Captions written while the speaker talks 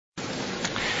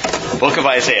Book of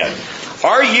Isaiah.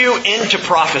 Are you into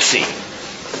prophecy?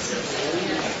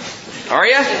 Are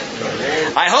you?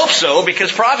 I hope so,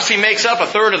 because prophecy makes up a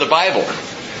third of the Bible.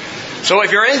 So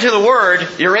if you're into the Word,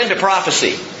 you're into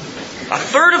prophecy. A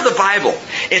third of the Bible.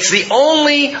 It's the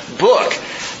only book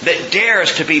that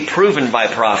dares to be proven by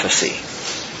prophecy.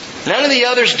 None of the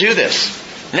others do this.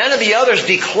 None of the others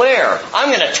declare,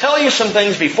 I'm going to tell you some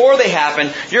things before they happen,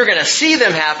 you're going to see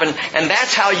them happen, and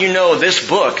that's how you know this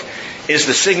book is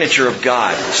the signature of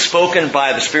God, spoken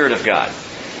by the Spirit of God.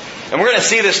 And we're going to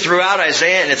see this throughout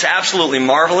Isaiah, and it's absolutely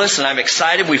marvelous, and I'm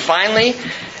excited. We finally,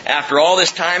 after all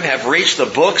this time, have reached the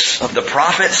books of the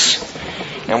prophets,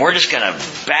 and we're just going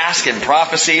to bask in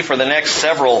prophecy for the next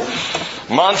several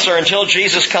months or until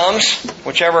Jesus comes,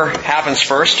 whichever happens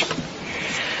first.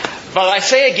 But I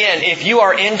say again, if you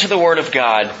are into the Word of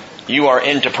God, you are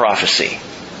into prophecy.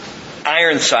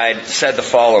 Ironside said the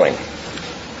following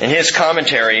in his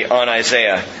commentary on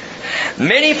Isaiah: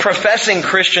 many professing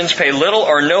Christians pay little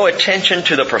or no attention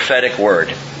to the prophetic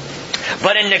word.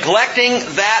 But in neglecting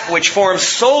that which forms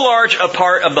so large a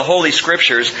part of the Holy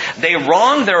Scriptures, they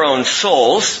wrong their own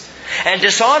souls and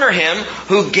dishonor Him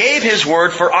who gave His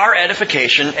word for our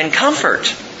edification and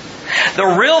comfort. The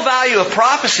real value of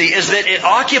prophecy is that it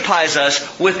occupies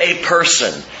us with a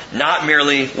person, not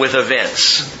merely with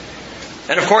events.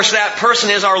 And of course that person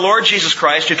is our Lord Jesus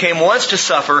Christ, who came once to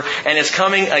suffer and is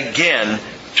coming again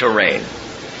to reign.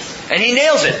 And He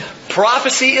nails it.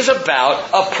 Prophecy is about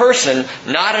a person,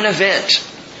 not an event.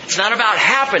 It's not about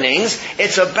happenings.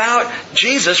 It's about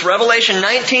Jesus. Revelation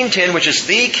 19:10, which is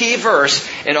the key verse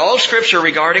in all Scripture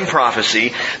regarding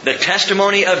prophecy. The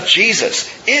testimony of Jesus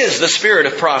is the spirit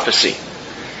of prophecy.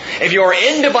 If you are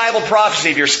into Bible prophecy,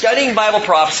 if you're studying Bible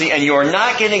prophecy and you are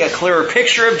not getting a clearer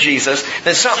picture of Jesus,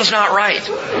 then something's not right.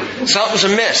 Something's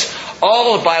amiss.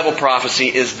 All of Bible prophecy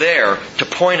is there to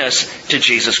point us to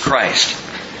Jesus Christ.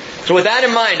 So with that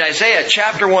in mind, Isaiah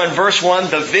chapter 1, verse 1,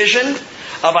 the vision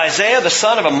of Isaiah the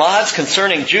son of Amoz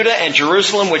concerning Judah and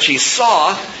Jerusalem, which he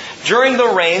saw during the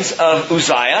reigns of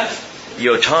Uzziah,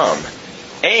 Jotham,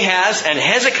 Ahaz, and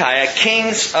Hezekiah,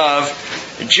 kings of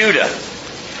Judah.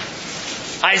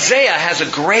 Isaiah has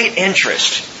a great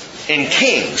interest in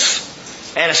kings,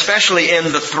 and especially in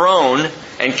the throne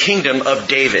and kingdom of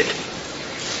David.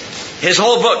 His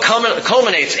whole book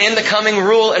culminates in the coming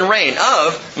rule and reign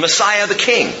of Messiah the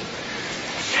King.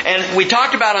 And we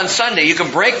talked about on Sunday, you can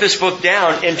break this book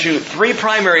down into 3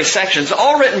 primary sections,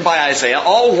 all written by Isaiah,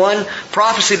 all one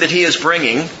prophecy that he is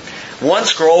bringing, one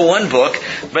scroll, one book.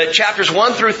 But chapters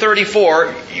 1 through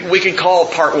 34, we can call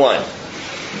part 1.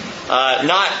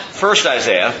 Not first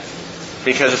Isaiah,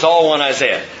 because it's all one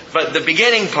Isaiah. But the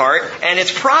beginning part, and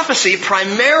it's prophecy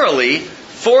primarily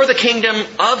for the kingdom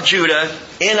of Judah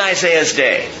in Isaiah's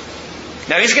day.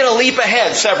 Now he's going to leap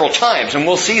ahead several times, and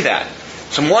we'll see that.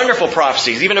 Some wonderful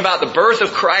prophecies, even about the birth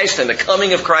of Christ and the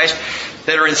coming of Christ,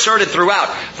 that are inserted throughout.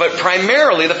 But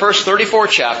primarily, the first 34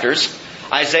 chapters,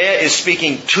 Isaiah is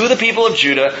speaking to the people of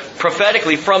Judah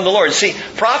prophetically from the Lord. See,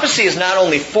 prophecy is not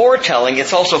only foretelling,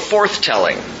 it's also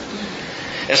forthtelling.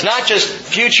 It's not just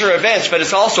future events, but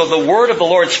it's also the word of the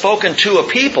Lord spoken to a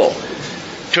people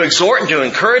to exhort and to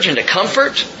encourage and to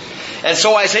comfort. And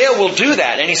so Isaiah will do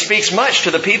that, and he speaks much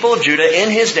to the people of Judah in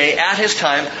his day, at his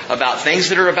time, about things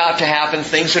that are about to happen,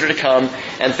 things that are to come,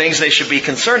 and things they should be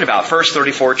concerned about. First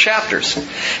 34 chapters.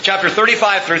 Chapter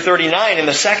 35 through 39, in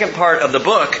the second part of the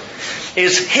book,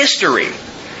 is history.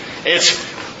 It's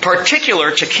particular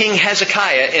to King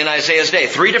Hezekiah in Isaiah's day.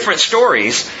 3 different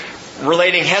stories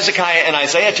relating Hezekiah and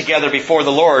Isaiah together before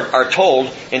the Lord are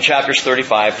told in chapters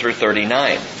 35 through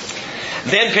 39.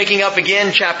 Then picking up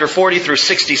again, chapter 40 through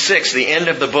 66, the end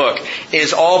of the book,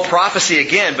 is all prophecy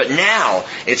again, but now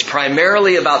it's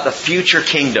primarily about the future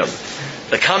kingdom,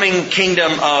 the coming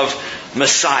kingdom of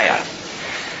Messiah.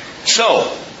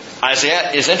 So,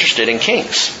 Isaiah is interested in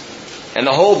kings. And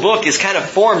the whole book is kind of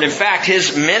formed. In fact,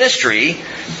 his ministry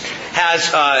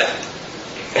has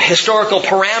historical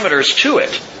parameters to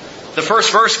it. The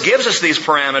first verse gives us these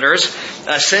parameters,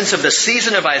 a sense of the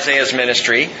season of Isaiah's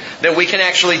ministry that we can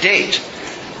actually date.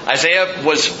 Isaiah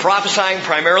was prophesying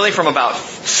primarily from about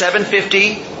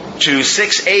 750 to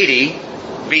 680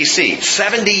 BC,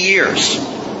 70 years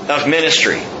of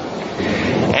ministry.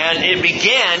 And it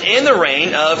began in the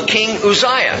reign of King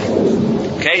Uzziah.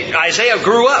 Okay, Isaiah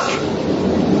grew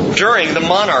up during the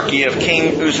monarchy of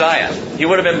King Uzziah. He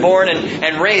would have been born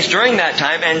and raised during that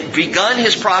time and begun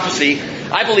his prophecy,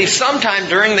 I believe, sometime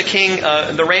during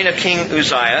the reign of King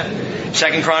Uzziah.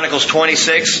 2 Chronicles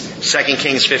 26, 2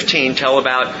 Kings 15 tell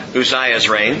about Uzziah's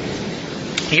reign.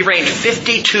 He reigned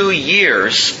 52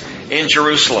 years in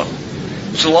Jerusalem.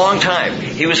 It's a long time.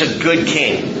 He was a good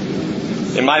king.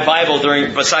 In my Bible,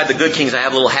 beside the good kings, I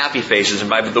have little happy faces, and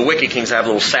by the wicked kings, I have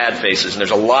little sad faces. And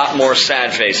there's a lot more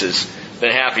sad faces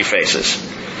than happy faces.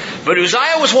 But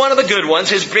Uzziah was one of the good ones.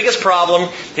 His biggest problem,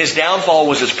 his downfall,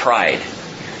 was his pride.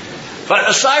 But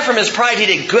aside from his pride, he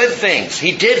did good things.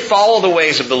 He did follow the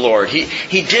ways of the Lord.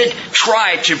 He did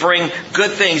try to bring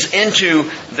good things into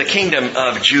the kingdom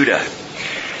of Judah.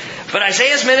 But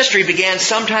Isaiah's ministry began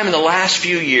sometime in the last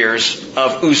few years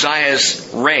of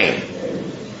Uzziah's reign.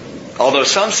 Although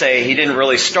some say he didn't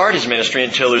really start his ministry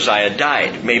until Uzziah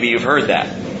died. Maybe you've heard that.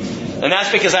 And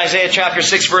that's because Isaiah chapter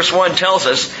 6 verse 1 tells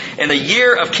us, in the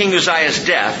year of King Uzziah's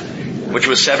death, which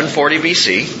was 740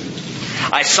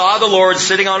 BC, I saw the Lord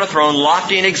sitting on a throne,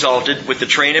 lofty and exalted, with the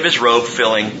train of his robe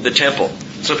filling the temple.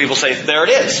 So people say, there it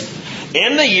is.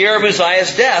 In the year of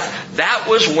Uzziah's death, that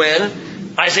was when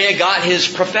Isaiah got his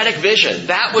prophetic vision.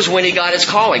 That was when he got his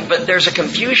calling. But there's a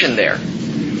confusion there.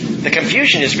 The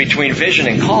confusion is between vision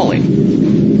and calling.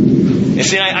 You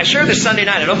see, I shared this Sunday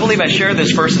night. I don't believe I shared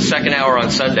this first and second hour on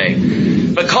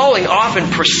Sunday. But calling often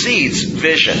precedes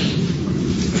vision.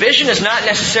 Vision is not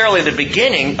necessarily the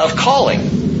beginning of calling.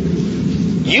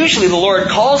 Usually the Lord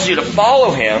calls you to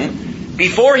follow Him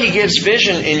before He gives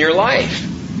vision in your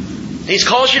life. He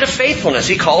calls you to faithfulness.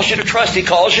 He calls you to trust. He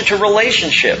calls you to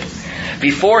relationship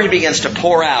before He begins to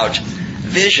pour out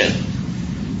vision.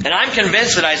 And I'm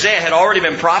convinced that Isaiah had already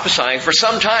been prophesying for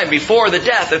some time before the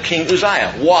death of King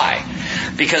Uzziah. Why?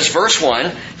 Because verse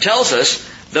 1 tells us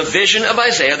the vision of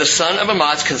Isaiah, the son of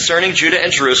Amoz, concerning Judah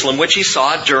and Jerusalem, which he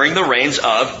saw during the reigns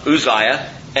of Uzziah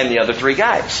and the other three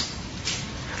guys.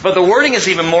 But the wording is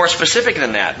even more specific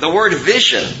than that. The word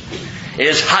vision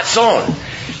is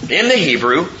hatzon. In the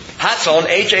Hebrew, hatzon,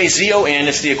 H-A-Z-O-N,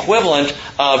 it's the equivalent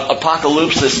of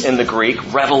apocalypsis in the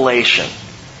Greek, revelation.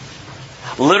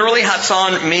 Literally,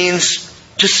 hatzon means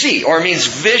to see, or means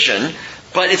vision,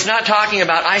 but it's not talking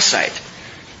about eyesight.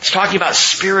 It's talking about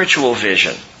spiritual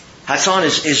vision. Hatzon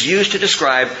is used to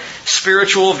describe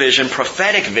spiritual vision,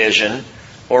 prophetic vision,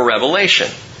 or revelation.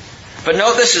 But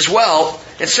note this as well.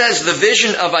 It says the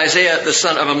vision of Isaiah, the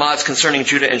son of Amoz, concerning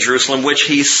Judah and Jerusalem, which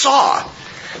he saw.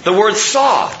 The word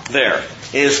saw there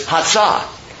is hatzah,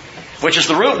 which is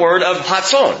the root word of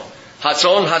hatzon.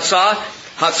 Hatzon, hatzah,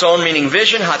 hatzon meaning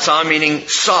vision, hatzah meaning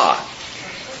saw.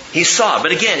 He saw.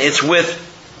 But again, it's with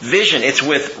vision. It's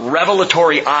with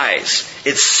revelatory eyes.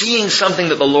 It's seeing something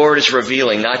that the Lord is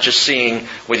revealing, not just seeing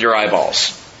with your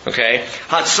eyeballs. Okay?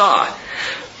 Hatzah.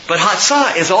 But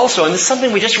hatzah is also, and this is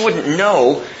something we just wouldn't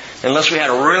know unless we had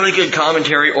a really good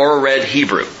commentary or read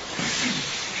Hebrew.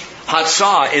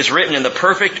 Hatzah is written in the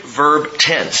perfect verb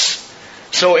tense.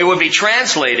 So it would be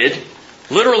translated,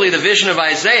 literally the vision of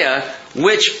Isaiah,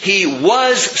 which he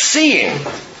was seeing.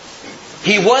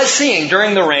 He was seeing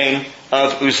during the reign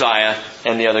of Uzziah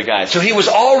and the other guys. So he was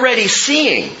already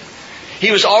seeing.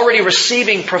 He was already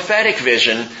receiving prophetic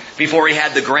vision before he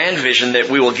had the grand vision that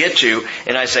we will get to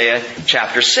in Isaiah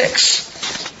chapter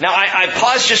 6. Now, I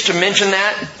paused just to mention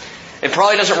that. It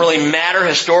probably doesn't really matter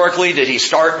historically. Did he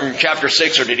start in chapter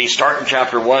 6 or did he start in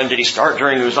chapter 1? Did he start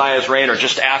during Uzziah's reign or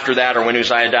just after that or when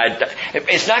Uzziah died?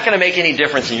 It's not going to make any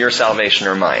difference in your salvation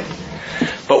or mine.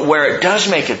 But where it does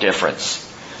make a difference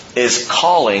is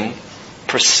calling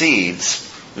precedes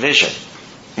vision.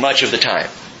 Much of the time.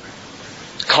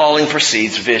 Calling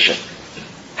precedes vision.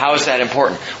 How is that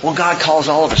important? Well, God calls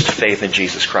all of us to faith in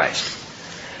Jesus Christ.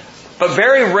 But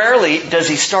very rarely does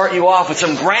He start you off with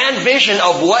some grand vision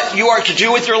of what you are to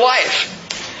do with your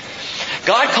life.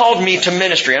 God called me to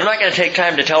ministry. I'm not going to take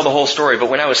time to tell the whole story, but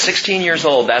when I was 16 years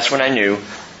old, that's when I knew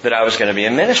that I was going to be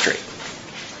in ministry.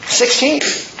 16.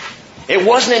 It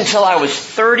wasn't until I was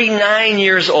 39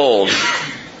 years old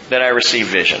that I received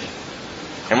vision.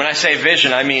 And when I say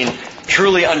vision, I mean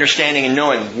truly understanding and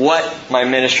knowing what my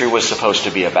ministry was supposed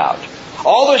to be about.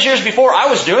 All those years before, I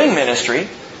was doing ministry.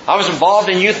 I was involved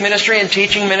in youth ministry and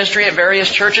teaching ministry at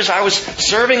various churches. I was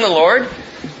serving the Lord,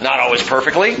 not always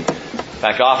perfectly. In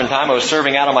fact, oftentimes I was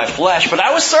serving out of my flesh, but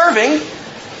I was serving.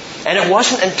 And it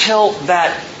wasn't until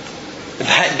that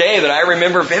day that I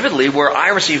remember vividly where I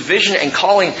received vision and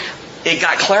calling, it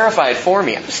got clarified for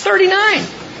me. I was 39.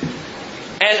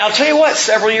 And I'll tell you what,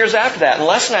 several years after that, and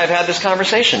Les and I have had this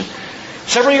conversation.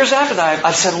 Several years after that,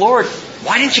 I said, Lord,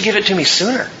 why didn't you give it to me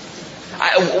sooner?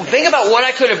 Think about what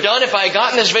I could have done if I had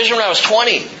gotten this vision when I was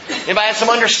 20. If I had some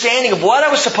understanding of what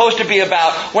I was supposed to be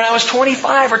about when I was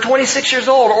 25 or 26 years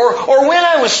old or when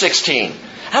I was 16.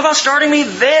 How about starting me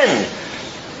then?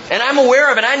 And I'm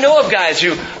aware of it. I know of guys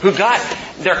who got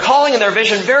their calling and their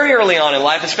vision very early on in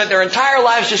life and spent their entire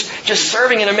lives just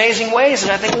serving in amazing ways.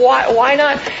 And I think, why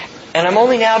not? And I'm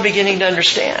only now beginning to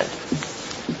understand.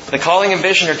 The calling and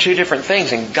vision are two different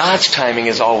things, and God's timing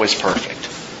is always perfect.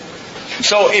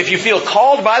 So if you feel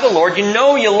called by the Lord, you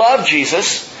know you love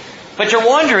Jesus, but you're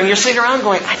wondering, you're sitting around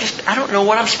going, I don't know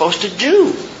what I'm supposed to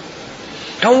do.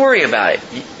 Don't worry about it.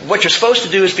 What you're supposed to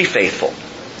do is be faithful.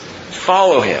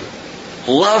 Follow Him.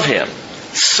 Love Him.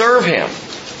 Serve Him.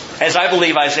 As I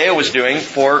believe Isaiah was doing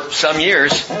for some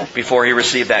years before he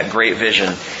received that great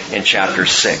vision in chapter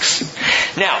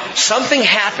 6. Now, something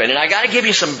happened, and I got to give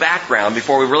you some background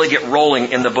before we really get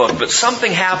rolling in the book, but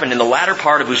something happened in the latter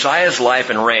part of Uzziah's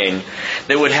life and reign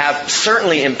that would have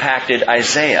certainly impacted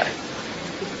Isaiah.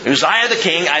 Uzziah the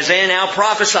king, Isaiah now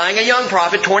prophesying, a young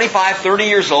prophet, 25, 30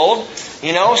 years old, still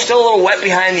a little wet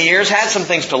behind the ears, had some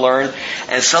things to learn,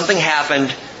 and something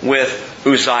happened with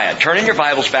Uzziah. Turn in your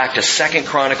Bibles back to 2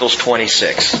 Chronicles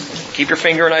 26. Keep your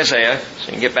finger in Isaiah so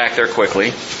you can get back there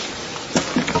quickly. 2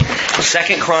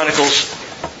 Chronicles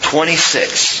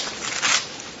 26.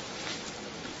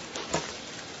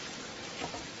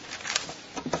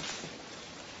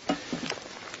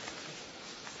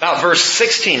 About verse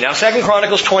 16. Now 2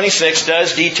 Chronicles 26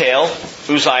 does detail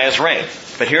Uzziah's reign.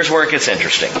 But here's where it gets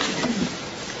interesting.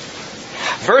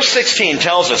 Verse 16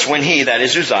 tells us when he, that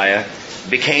is Uzziah,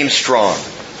 became strong.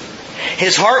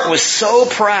 His heart was so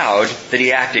proud that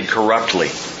he acted corruptly.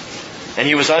 And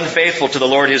he was unfaithful to the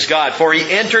Lord his God, for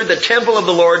he entered the temple of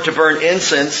the Lord to burn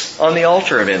incense on the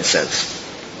altar of incense.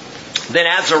 Then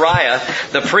Azariah,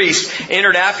 the priest,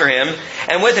 entered after him,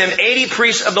 and with him 80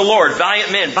 priests of the Lord,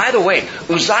 valiant men. By the way,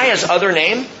 Uzziah's other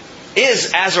name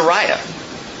is Azariah.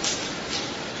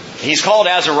 He's called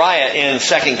Azariah in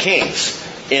 2 Kings.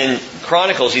 In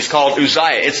Chronicles, he's called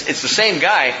Uzziah. It's the same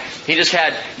guy.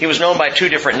 He was known by two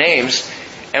different names.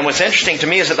 And what's interesting to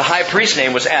me is that the high priest's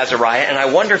name was Azariah, and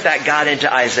I wonder if that got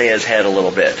into Isaiah's head a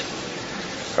little bit.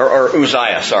 Or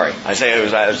Uzziah, sorry. Isaiah,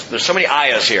 Uzziah. There's so many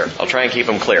ayahs here. I'll try and keep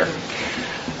them clear.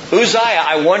 Uzziah,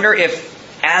 I wonder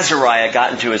if Azariah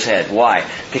got into his head. Why?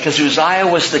 Because Uzziah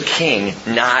was the king,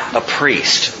 not a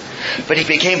priest. But he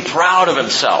became proud of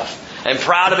himself, and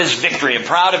proud of his victory, and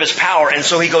proud of his power, and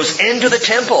so he goes into the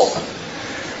temple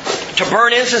to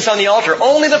burn incense on the altar.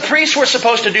 Only the priests were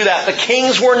supposed to do that. The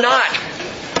kings were not.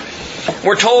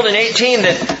 We're told in 18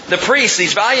 that the priests,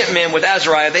 these valiant men with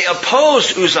Azariah, they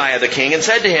opposed Uzziah the king and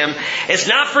said to him, "It's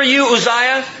not for you,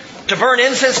 Uzziah, to burn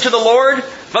incense to the Lord,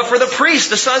 but for the priests,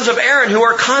 the sons of Aaron, who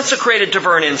are consecrated to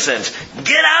burn incense.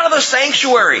 Get out of the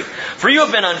sanctuary, for you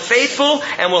have been unfaithful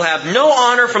and will have no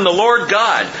honor from the Lord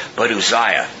God." But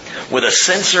Uzziah, with a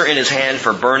censer in his hand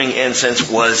for burning incense,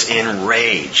 was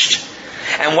enraged.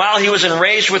 And while he was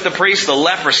enraged with the priest, the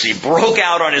leprosy broke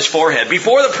out on his forehead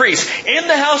before the priest in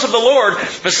the house of the Lord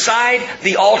beside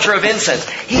the altar of incense.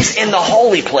 He's in the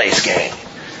holy place, gang.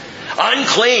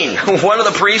 Unclean. What do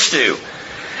the priests do?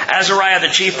 Azariah the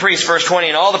chief priest, verse 20,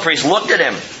 and all the priests looked at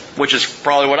him, which is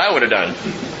probably what I would have done.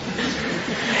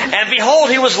 And behold,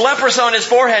 he was leprous on his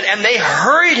forehead, and they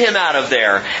hurried him out of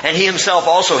there. And he himself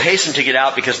also hastened to get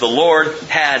out because the Lord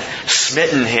had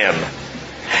smitten him.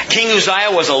 King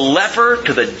Uzziah was a leper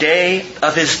to the day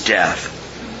of his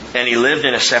death. And he lived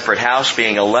in a separate house,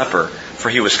 being a leper, for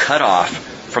he was cut off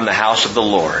from the house of the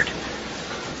Lord.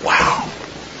 Wow.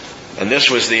 And this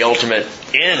was the ultimate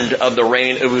end of the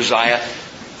reign of Uzziah.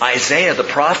 Isaiah the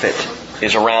prophet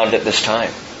is around at this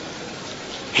time.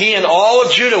 He and all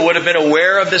of Judah would have been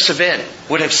aware of this event,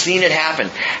 would have seen it happen.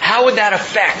 How would that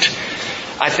affect,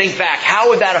 I think back, how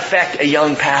would that affect a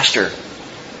young pastor?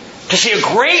 To see a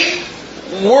great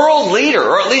world leader,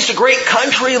 or at least a great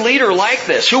country leader like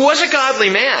this, who was a godly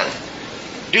man,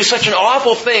 do such an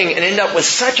awful thing and end up with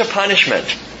such a punishment.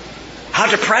 How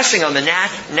depressing on the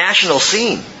national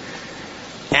scene.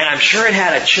 And I'm sure it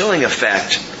had a chilling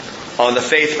effect on the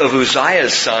faith of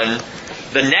Uzziah's son,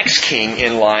 the next king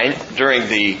in line during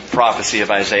the prophecy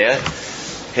of Isaiah,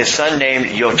 his son named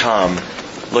Yotam.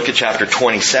 Look at chapter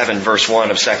 27, verse 1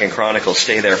 of 2 Chronicles.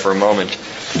 Stay there for a moment.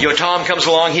 Yotam comes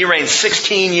along. He reigned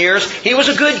 16 years. He was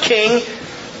a good king,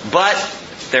 but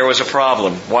there was a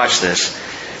problem. Watch this.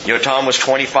 Yotam was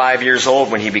 25 years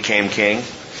old when he became king,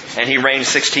 and he reigned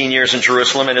 16 years in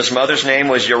Jerusalem, and his mother's name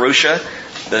was Jerusha,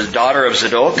 the daughter of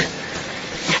Zadok.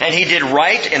 And he did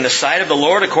right in the sight of the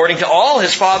Lord according to all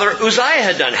his father Uzziah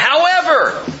had done.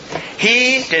 However,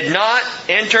 he did not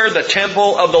enter the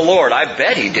temple of the Lord. I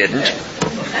bet he didn't.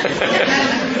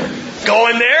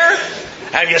 Going there?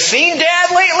 Have you seen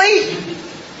Dad lately?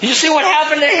 Did you see what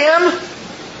happened to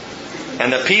him?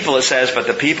 And the people, it says, but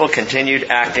the people continued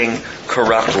acting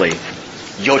corruptly.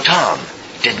 Yotam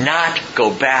did not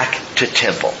go back to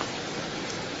temple.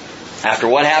 After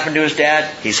what happened to his dad,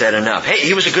 he said enough. Hey,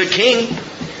 he was a good king.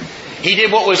 He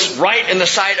did what was right in the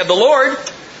sight of the Lord,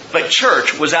 but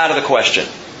church was out of the question.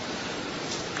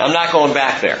 I'm not going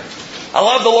back there. I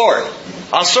love the Lord.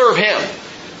 I'll serve Him.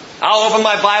 I'll open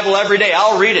my Bible every day.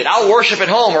 I'll read it. I'll worship at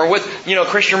home or with,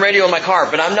 Christian radio in my car.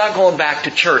 But I'm not going back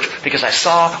to church because I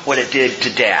saw what it did to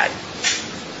Dad.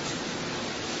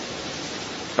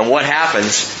 And what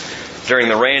happens during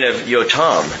the reign of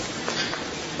Yotam?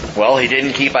 Well, he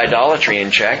didn't keep idolatry in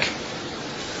check.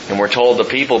 And we're told the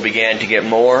people began to get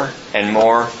more and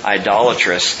more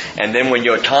idolatrous. And then when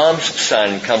Yotam's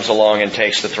son comes along and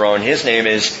takes the throne, his name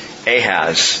is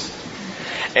Ahaz.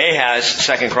 Ahaz,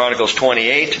 2 Chronicles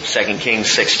 28, 2 Kings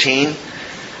 16,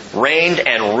 reigned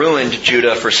and ruined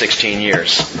Judah for 16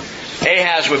 years.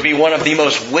 Ahaz would be one of the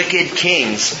most wicked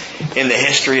kings in the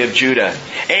history of Judah.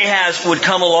 Ahaz would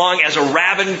come along as a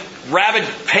rabid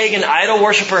pagan idol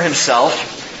worshiper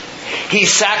himself. He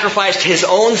sacrificed his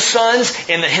own sons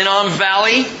in the Hinnom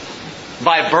Valley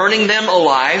by burning them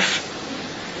alive.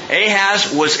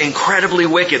 Ahaz was incredibly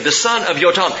wicked, the son of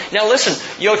Yotam. Now listen,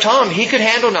 Yotam, he could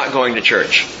handle not going to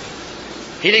church.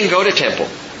 He didn't go to temple.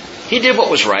 He did what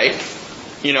was right,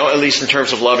 at least in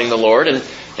terms of loving the Lord and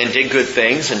did good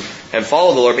things and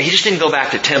follow the Lord. But he just didn't go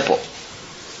back to temple.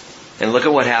 And look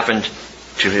at what happened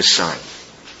to his son.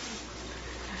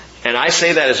 And I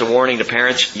say that as a warning to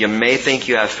parents. You may think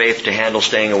you have faith to handle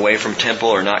staying away from temple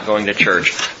or not going to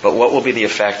church. But what will be the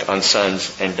effect on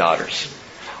sons and daughters?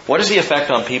 What is the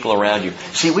effect on people around you?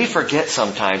 See, we forget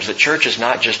sometimes that church is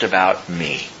not just about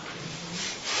me.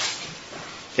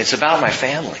 It's about my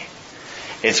family.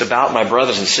 It's about my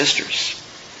brothers and sisters.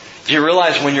 Do you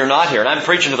realize when you're not here, and I'm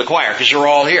preaching to the choir because you're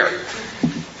all here,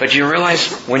 but do you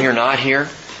realize when you're not here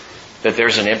that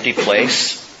there's an empty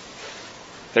place?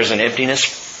 There's an emptiness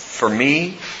for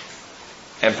me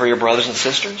and for your brothers and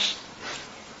sisters?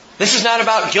 This is not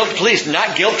about guilt, please,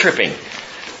 not guilt tripping.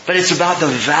 But it's about the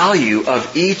value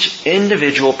of each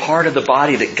individual part of the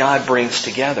body that God brings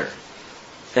together.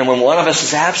 And when one of us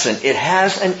is absent, it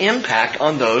has an impact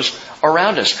on those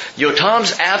around us.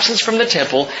 Yotam's absence from the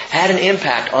temple had an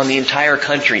impact on the entire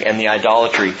country and the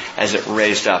idolatry as it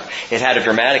raised up. It had a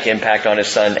dramatic impact on his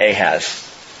son Ahaz,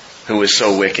 who was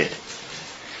so wicked.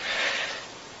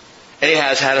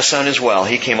 Ahaz had a son as well.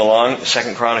 He came along,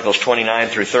 2 Chronicles 29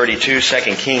 through 32, 2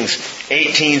 Kings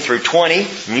 18 through 20. And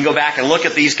you can go back and look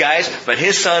at these guys. But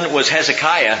his son was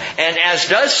Hezekiah. And as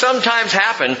does sometimes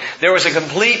happen, there was a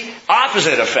complete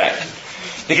opposite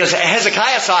effect. Because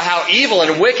Hezekiah saw how evil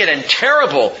and wicked and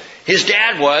terrible his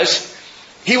dad was.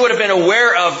 He would have been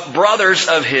aware of brothers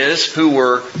of his who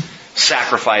were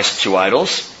sacrificed to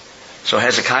idols. So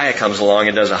Hezekiah comes along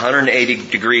and does 180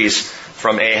 degrees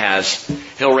from Ahaz.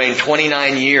 He'll reign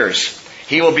 29 years.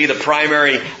 He will be the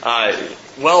primary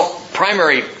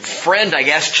friend, I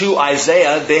guess, to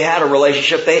Isaiah. They had a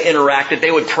relationship. They interacted. They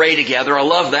would pray together. I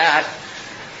love that.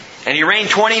 And he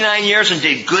reigned 29 years and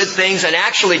did good things and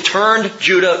actually turned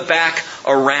Judah back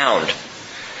around.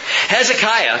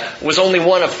 Hezekiah was only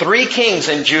one of 3 kings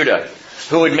in Judah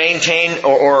who would maintain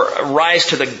or rise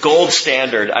to the gold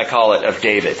standard, I call it, of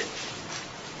David.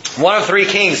 One of 3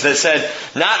 kings that said,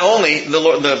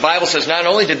 the Bible says, not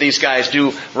only did these guys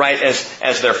do right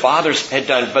as their fathers had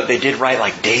done, but they did right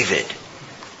like David.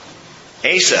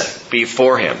 Asa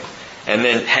before him, and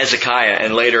then Hezekiah,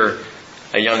 and later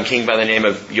a young king by the name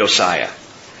of Josiah.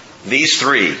 These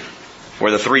 3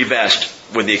 were the 3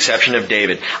 best, with the exception of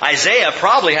David. Isaiah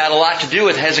probably had a lot to do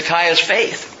with Hezekiah's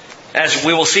faith, as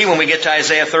we will see when we get to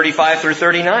Isaiah 35 through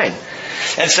 39.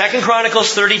 And 2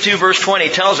 Chronicles 32 verse 20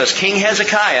 tells us King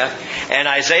Hezekiah and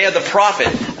Isaiah the prophet,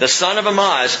 the son of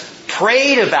Amoz,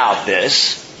 prayed about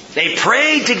this. They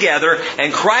prayed together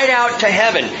and cried out to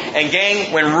heaven. And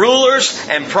gang, when rulers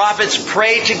and prophets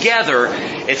pray together,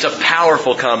 it's a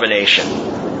powerful combination.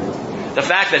 The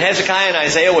fact that Hezekiah and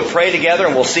Isaiah would pray together,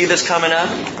 and we'll see this coming up,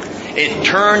 it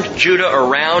turned Judah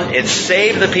around, it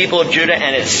saved the people of Judah,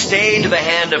 and it stayed the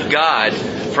hand of God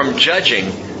from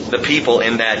judging the people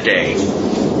in that day.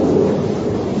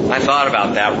 I thought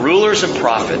about that. Rulers and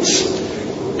prophets,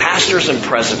 pastors and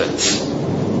presidents.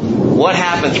 What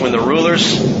happens when the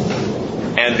rulers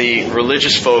and the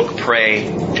religious folk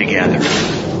pray together?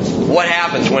 What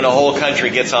happens when a whole country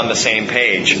gets on the same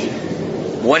page?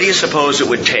 What do you suppose it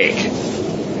would take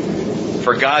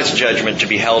for God's judgment to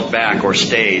be held back or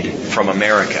stayed from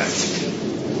America?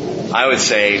 I would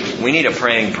say we need a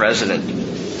praying president,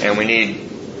 and we need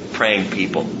praying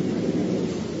people.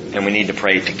 And we need to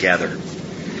pray together.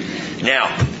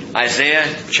 Now, Isaiah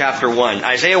chapter 1.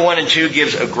 Isaiah 1 and 2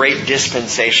 gives a great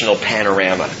dispensational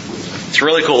panorama. It's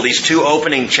really cool, these 2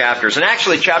 opening chapters. And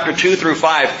actually, chapter 2 through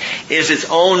 5 is its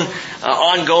own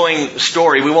ongoing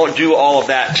story. We won't do all of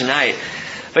that tonight.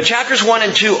 But chapters 1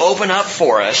 and 2 open up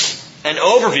for us an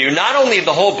overview not only of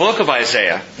the whole book of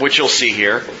Isaiah, which you'll see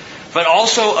here, but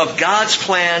also of God's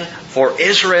plan for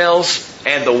Israel's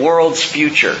and the world's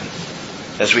future,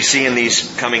 as we see in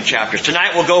these coming chapters.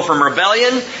 Tonight we'll go from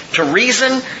rebellion to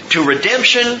reason, to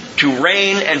redemption, to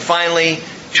reign, and finally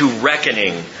to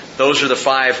reckoning. Those are the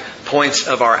 5 points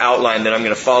of our outline that I'm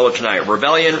going to follow tonight.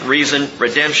 Rebellion, reason,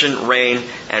 redemption, reign,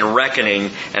 and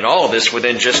reckoning. And all of this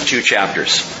within just 2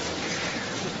 chapters.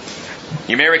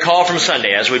 You may recall from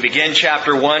Sunday, as we begin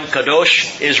chapter 1,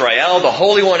 Kadosh Israel, the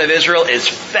Holy One of Israel, is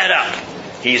fed up.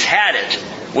 He's had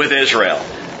it with Israel.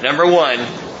 Number 1,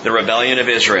 the rebellion of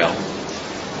Israel.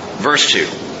 Verse 2.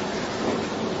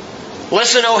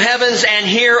 Listen, O heavens, and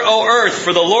hear, O earth,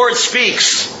 for the Lord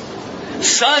speaks.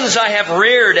 Sons I have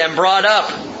reared and brought up,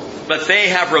 but they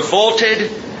have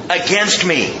revolted against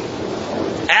me.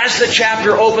 As the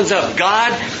chapter opens up,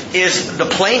 God is the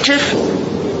plaintiff,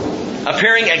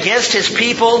 appearing against His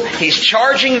people. He's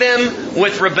charging them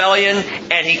with rebellion,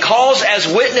 and He calls as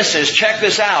witnesses, check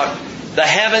this out, the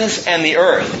heavens and the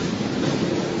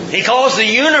earth. He calls the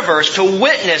universe to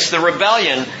witness the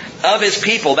rebellion of His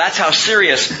people. That's how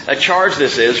serious a charge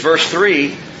this is. Verse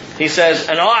 3, He says,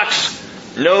 an ox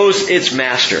knows its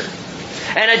master,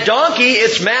 and a donkey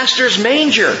its master's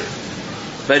manger.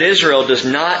 But Israel does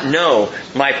not know.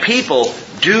 My people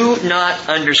do not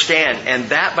understand. And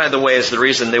that, by the way, is the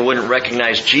reason they wouldn't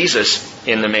recognize Jesus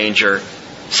in the manger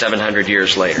 700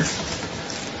 years later.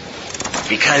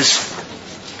 Because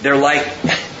they're like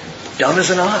dumb as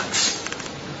an ox.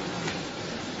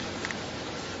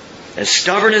 As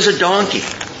stubborn as a donkey.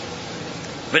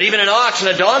 But even an ox and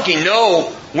a donkey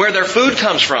know where their food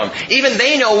comes from. Even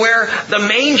they know where the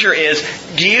manger is.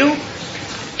 Do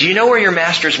you know where your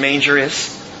master's manger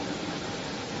is?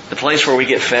 The place where we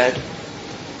get fed?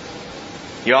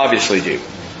 You obviously do.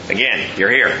 Again,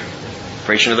 you're here,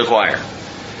 preaching to the choir.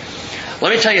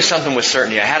 Let me tell you something with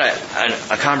certainty. I had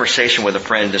a conversation with a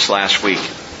friend this last week.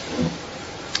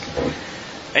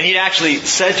 And he'd actually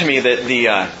said to me that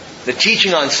the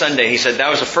teaching on Sunday, he said that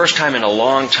was the first time in a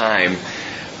long time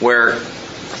where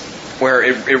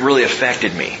it really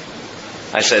affected me.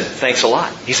 I said, thanks a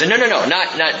lot. He said, no,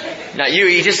 not you.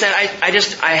 He just said,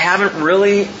 I haven't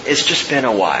really, it's just been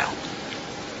a while.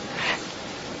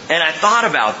 And I thought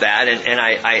about that, and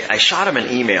I shot him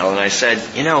an email, and I said,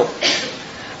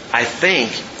 I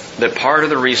think that part of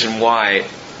the reason why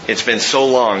it's been so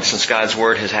long since God's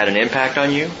Word has had an impact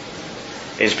on you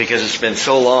is because it's been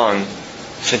so long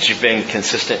since you've been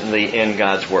consistently in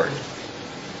God's Word.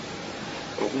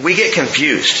 We get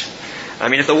confused. I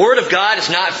mean, if the Word of God is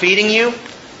not feeding you,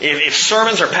 if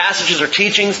sermons or passages or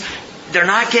teachings, they're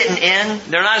not getting in,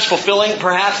 they're not as fulfilling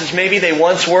perhaps as maybe they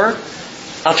once were,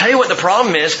 I'll tell you what the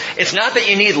problem is. It's not that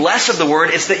you need less of the Word,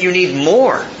 it's that you need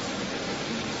more.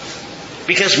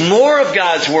 Because more of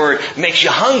God's Word makes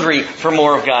you hungry for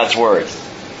more of God's Word.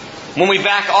 When we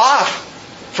back off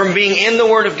from being in the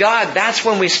Word of God, that's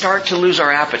when we start to lose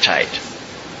our appetite.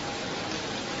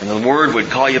 And the Word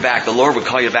would call you back. The Lord would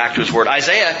call you back to His Word.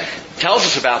 Isaiah tells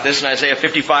us about this in Isaiah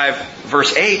 55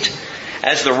 verse 8.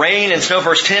 As the rain and snow,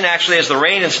 verse 10 actually, as the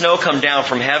rain and snow come down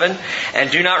from heaven and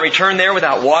do not return there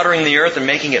without watering the earth and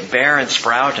making it bear and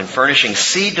sprout and furnishing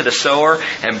seed to the sower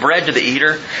and bread to the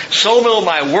eater, so will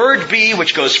my word be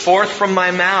which goes forth from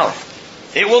my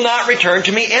mouth. It will not return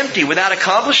to me empty, without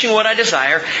accomplishing what I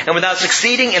desire and without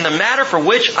succeeding in the matter for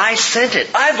which I sent it.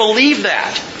 I believe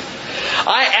that.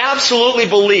 I absolutely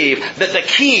believe that the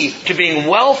key to being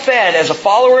well fed as a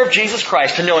follower of Jesus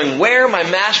Christ, to knowing where my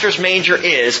Master's manger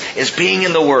is being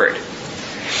in the Word.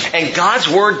 And God's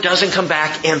Word doesn't come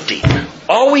back empty.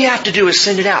 All we have to do is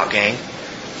send it out, gang.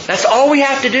 That's all we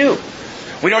have to do.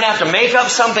 We don't have to make up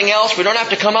something else. We don't have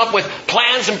to come up with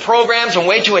plans and programs and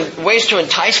ways to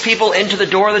entice people into the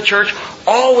door of the church.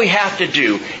 All we have to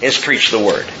do is preach the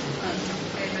Word.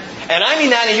 And I mean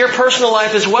that in your personal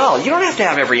life as well. You don't have to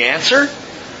have every answer.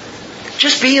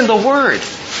 Just be in the Word.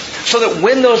 So that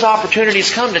when those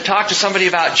opportunities come to talk to somebody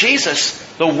about Jesus,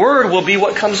 the Word will be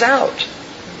what comes out.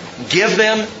 Give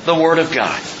them the Word of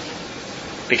God.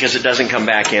 Because it doesn't come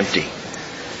back empty.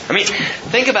 I mean,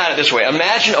 think about it this way.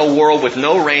 Imagine a world with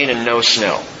no rain and no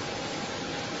snow.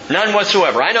 None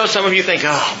whatsoever. I know some of you think,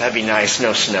 oh, that'd be nice,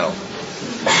 no snow.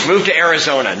 Move to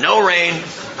Arizona. No rain,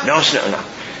 no snow. No.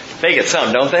 They get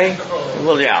some, don't they?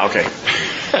 Well, yeah, okay.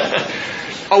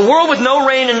 A world with no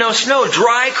rain and no snow,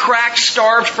 dry, cracked,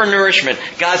 starved for nourishment.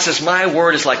 God says, my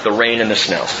Word is like the rain and the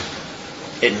snow.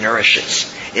 It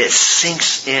nourishes. It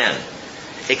sinks in.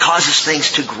 It causes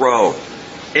things to grow.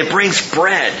 It brings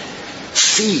bread,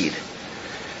 seed.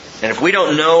 And if we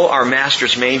don't know our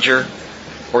Master's manger,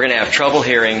 we're going to have trouble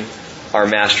hearing our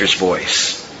Master's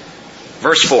voice.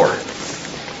 Verse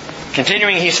 4.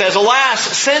 Continuing, he says, Alas,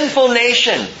 sinful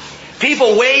nation,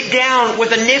 people weighed down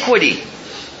with iniquity,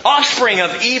 offspring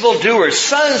of evildoers,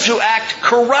 sons who act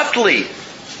corruptly.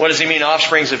 What does he mean,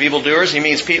 offsprings of evildoers? He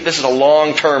means this is a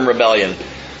long-term rebellion.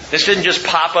 This didn't just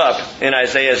pop up in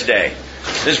Isaiah's day.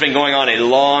 This has been going on a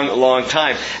long, long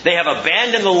time. They have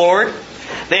abandoned the Lord.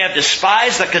 They have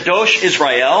despised the Kadosh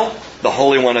Israel, the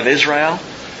Holy One of Israel.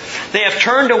 They have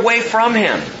turned away from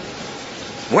Him.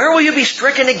 Where will you be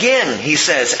stricken again, he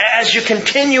says, as you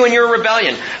continue in your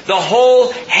rebellion? The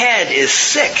whole head is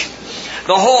sick.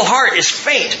 The whole heart is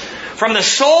faint. From the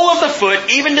sole of the foot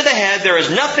even to the head, there is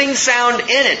nothing sound in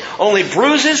it. Only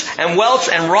bruises and welts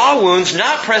and raw wounds,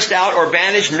 not pressed out or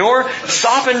bandaged, nor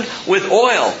softened with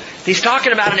oil. He's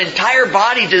talking about an entire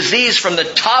body disease from the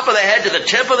top of the head to the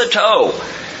tip of the toe.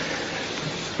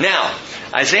 Now,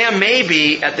 Isaiah may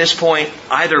be, at this point,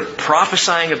 either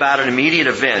prophesying about an immediate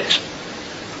event,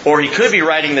 or he could be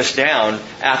writing this down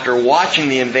after watching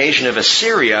the invasion of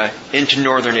Assyria into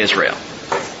northern Israel.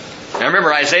 Now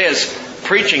remember, Isaiah's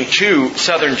preaching to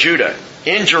southern Judah,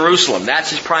 in Jerusalem.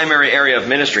 That's his primary area of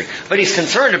ministry. But he's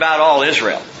concerned about all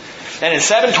Israel. And in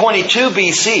 722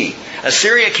 BC,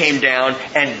 Assyria came down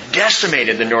and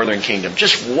decimated the northern kingdom.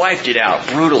 Just wiped it out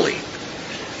brutally.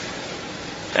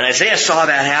 And Isaiah saw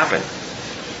that happen.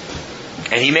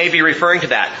 And he may be referring to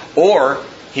that. Or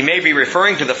he may be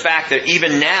referring to the fact that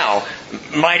even now,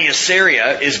 mighty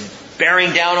Assyria is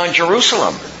bearing down on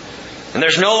Jerusalem. And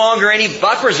there's no longer any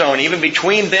buffer zone even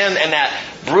between them and that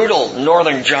brutal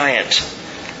northern giant.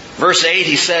 Verse 8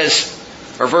 he says,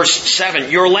 or verse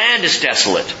 7, Your land is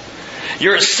desolate.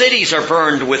 Your cities are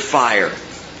burned with fire.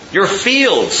 Your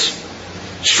fields,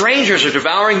 strangers are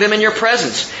devouring them in your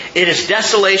presence. It is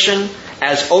desolation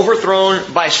as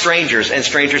overthrown by strangers. And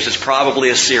strangers is probably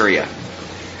Assyria.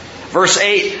 Verse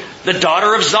 8, The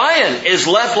daughter of Zion is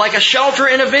left like a shelter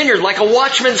in a vineyard, like a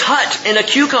watchman's hut in a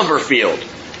cucumber field.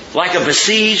 Like a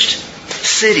besieged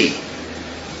city.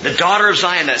 The daughter of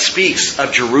Zion, that speaks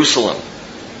of Jerusalem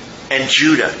and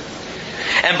Judah.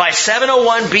 And by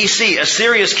 701 BC,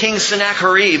 Assyria's king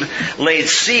Sennacherib laid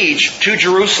siege to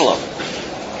Jerusalem.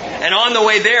 And on the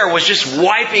way there was just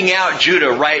wiping out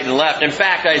Judah right and left. In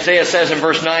fact, Isaiah says in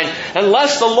verse 9,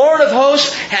 Unless the Lord of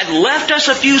hosts had left us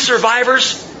a few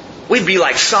survivors, we'd be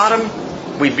like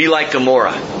Sodom, we'd be like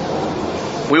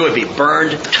Gomorrah. We would be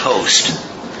burned toast.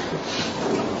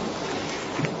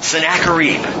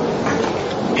 Sennacherib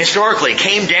historically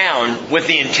came down with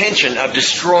the intention of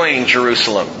destroying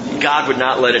Jerusalem. God would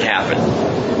not let it happen.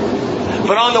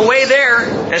 But on the way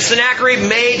there, as Sennacherib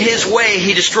made his way,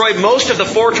 he destroyed most of the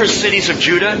fortress cities of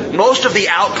Judah, most of the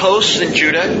outposts in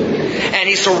Judah, and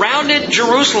he surrounded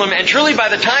Jerusalem, and truly by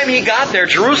the time he got there,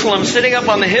 Jerusalem sitting up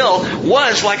on the hill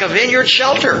was like a vineyard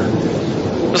shelter.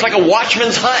 It was like a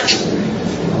watchman's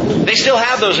hut. They still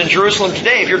have those in Jerusalem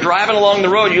today. If you're driving along the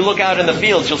road, you look out in the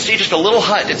fields, you'll see just a little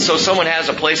hut. It's so someone has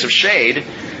a place of shade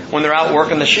when they're out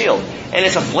working the field. And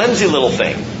it's a flimsy little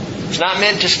thing. It's not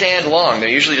meant to stand long. They're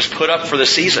usually just put up for the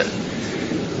season.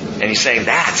 And he's saying,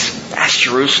 that's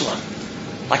Jerusalem.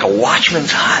 Like a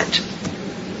watchman's hut.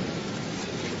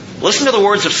 Listen to the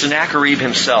words of Sennacherib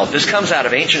himself. This comes out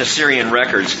of ancient Assyrian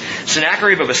records.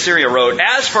 Sennacherib of Assyria wrote,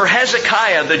 As for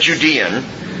Hezekiah the Judean,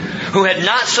 who had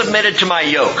not submitted to my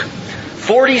yoke,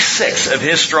 46 of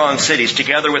his strong cities,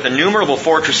 together with innumerable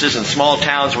fortresses and small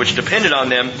towns which depended on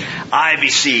them, I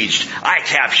besieged, I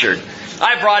captured.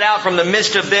 I brought out from the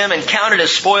midst of them and counted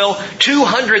as spoil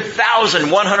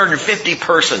 200,150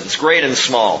 persons, great and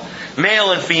small,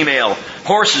 male and female,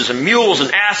 horses and mules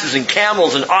and asses and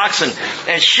camels and oxen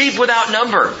and sheep without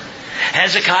number.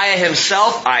 Hezekiah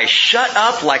himself I shut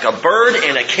up like a bird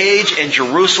in a cage in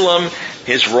Jerusalem,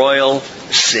 his royal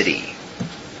city.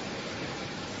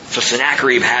 So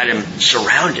Sennacherib had him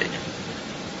surrounded.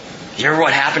 You remember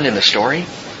what happened in the story?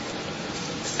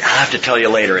 I'll have to tell you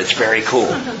later. It's very cool.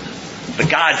 But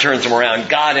God turns him around.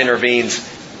 God intervenes.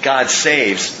 God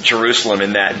saves Jerusalem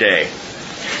in that day.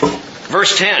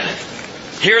 Verse 10.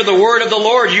 Hear the word of the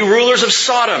Lord, you rulers of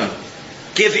Sodom.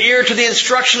 Give ear to the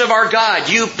instruction of our God,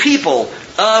 you people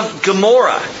of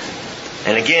Gomorrah.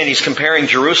 And again, he's comparing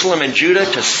Jerusalem and Judah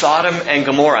to Sodom and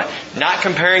Gomorrah. Not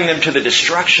comparing them to the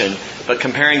destruction, but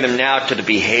comparing them now to the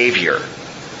behavior,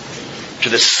 to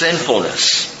the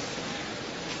sinfulness.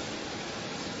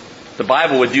 The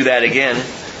Bible would do that again.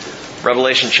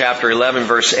 Revelation chapter 11,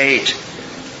 verse 8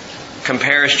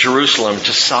 compares Jerusalem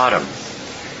to Sodom,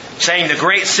 saying the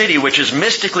great city which is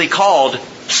mystically called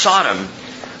Sodom,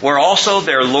 where also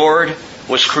their Lord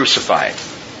was crucified.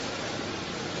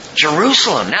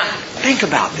 Jerusalem. Now, think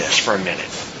about this for a minute.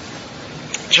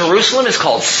 Jerusalem is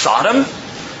called Sodom.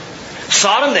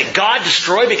 Sodom that God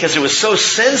destroyed because it was so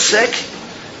sin sick.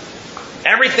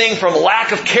 Everything from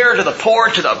lack of care to the poor,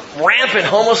 to the rampant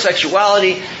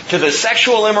homosexuality, to the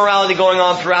sexual immorality going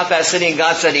on throughout that city. And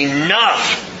God said,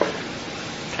 enough.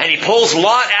 And He pulls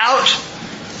Lot out,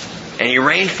 and He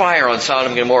rained fire on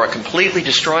Sodom and Gomorrah, completely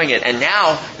destroying it. And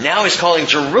now He's calling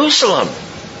Jerusalem.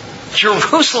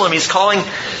 Jerusalem, He's calling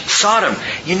Sodom.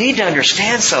 You need to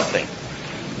understand something.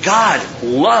 God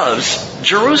loves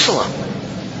Jerusalem.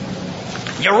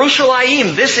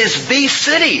 Yerushalayim, this is the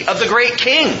city of the great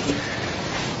King.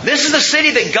 This is the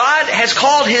city that God has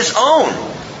called His own.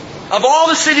 Of all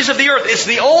the cities of the earth, it's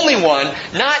the only one,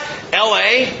 not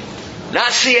LA,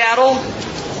 not Seattle,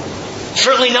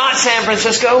 certainly not San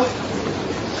Francisco,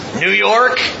 New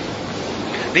York.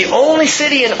 The only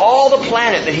city in all the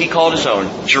planet that He called His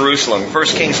own, Jerusalem. 1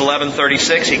 Kings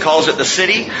 11:36, He calls it the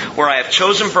city where I have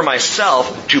chosen for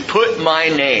myself to put my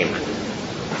name.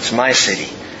 It's my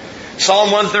city.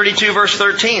 Psalm 132 verse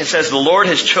 13 says, the Lord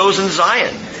has chosen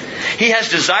Zion. He has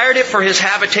desired it for His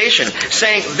habitation,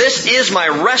 saying, this is my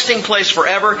resting place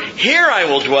forever. Here I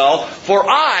will dwell, for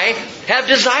I have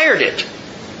desired it.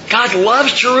 God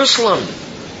loves Jerusalem.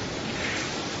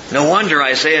 No wonder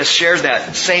Isaiah shared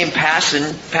that same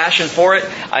passion for it.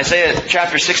 Isaiah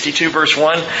chapter 62 verse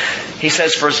 1, he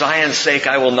says, for Zion's sake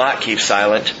I will not keep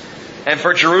silent. And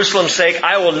for Jerusalem's sake,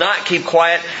 I will not keep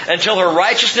quiet until her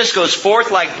righteousness goes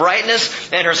forth like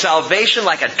brightness and her salvation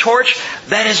like a torch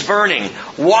that is burning.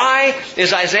 Why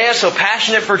is Isaiah so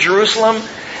passionate for Jerusalem?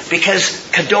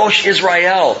 Because Kadosh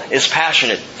Israel is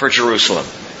passionate for Jerusalem.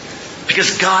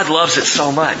 Because God loves it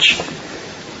so much.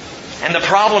 And the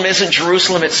problem isn't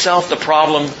Jerusalem itself. The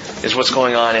problem is what's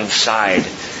going on inside.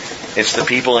 It's the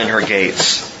people in her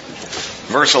gates.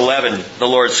 Verse 11, the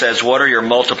Lord says, what are your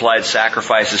multiplied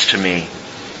sacrifices to me?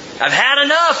 I've had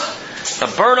enough.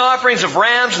 The burnt offerings of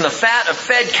rams and the fat of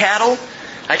fed cattle.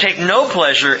 I take no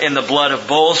pleasure in the blood of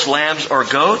bulls, lambs, or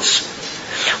goats.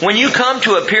 When you come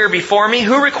to appear before me,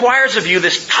 who requires of you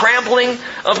this trampling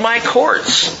of my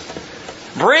courts?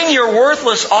 Bring your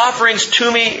worthless offerings to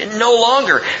me no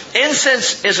longer.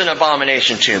 Incense is an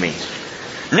abomination to me.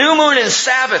 New moon and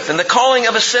Sabbath and the calling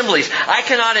of assemblies. I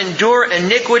cannot endure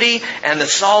iniquity and the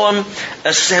solemn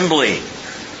assembly.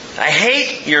 I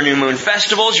hate your new moon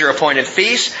festivals, your appointed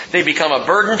feasts. They become a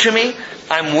burden to me.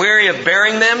 I'm weary of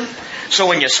bearing them. So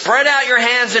when you spread out your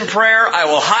hands in prayer, I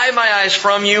will hide my eyes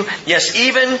from you. Yes,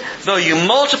 even though you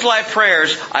multiply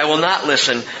prayers, I will not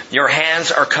listen. Your hands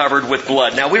are covered with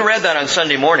blood. Now, we read that on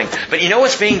Sunday morning. But you know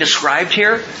what's being described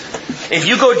here? If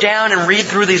you go down and read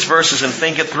through these verses and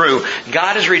think it through,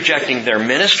 God is rejecting their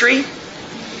ministry.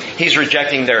 He's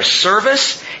rejecting their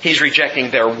service. He's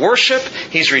rejecting their worship.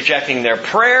 He's rejecting their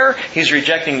prayer. He's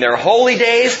rejecting their holy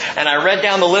days. And I read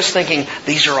down the list thinking,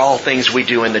 these are all things we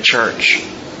do in the church.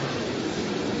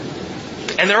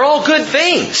 And they're all good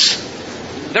things.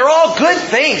 They're all good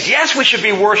things. Yes, we should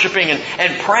be worshiping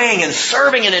and praying and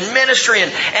serving and in ministry.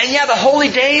 And yeah, the holy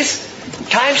days,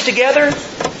 times together,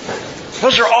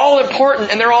 those are all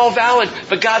important and they're all valid.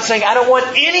 But God's saying, I don't want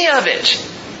any of it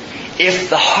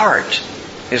if the heart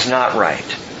is not right.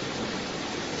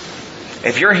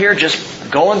 If you're here just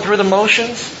going through the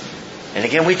motions, and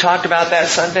again, we talked about that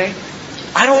Sunday,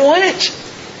 I don't want it.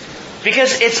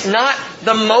 Because it's not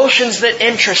the motions that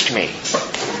interest me.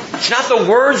 It's not the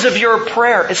words of your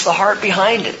prayer. It's the heart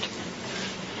behind it.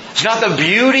 It's not the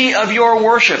beauty of your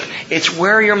worship. It's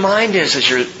where your mind is as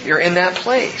you're in that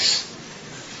place.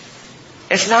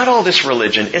 It's not all this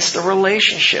religion. It's the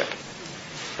relationship.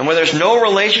 And when there's no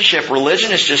relationship,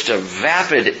 religion is just a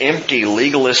vapid, empty,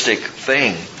 legalistic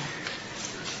thing.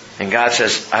 And God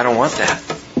says, I don't want that.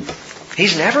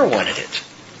 He's never wanted it.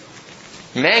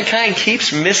 Mankind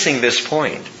keeps missing this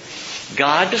point.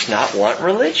 God does not want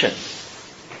religion.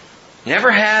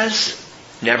 Never has,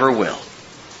 never will.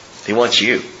 He wants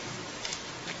you.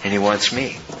 And He wants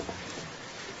me.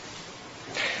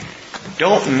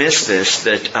 Don't miss this,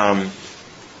 that,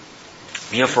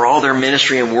 for all their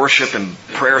ministry and worship and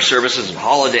prayer services and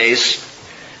holidays,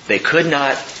 they could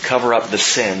not cover up the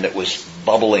sin that was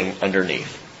bubbling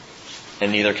underneath.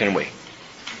 And neither can we.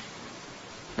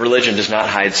 Religion does not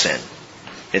hide sin.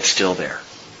 It's still there.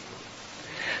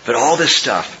 But all this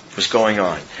stuff was going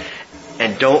on.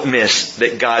 And don't miss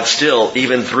that God still,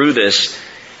 even through this,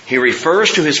 He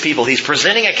refers to His people. He's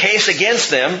presenting a case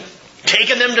against them,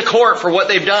 taking them to court for what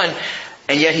they've done.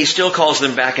 And yet He still calls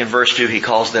them back in verse 2, He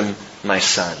calls them my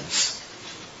sons.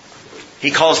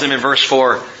 He calls them in verse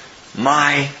 4,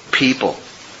 my people.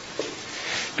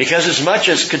 Because as much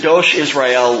as Kadosh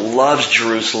Israel loves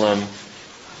Jerusalem,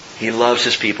 He loves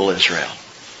His people Israel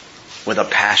with a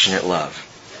passionate love.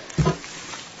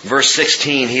 Verse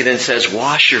 16, he then says,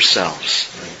 wash yourselves.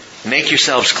 Make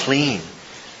yourselves clean.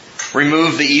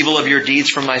 Remove the evil of your deeds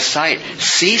from my sight.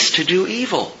 Cease to do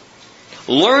evil.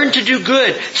 Learn to do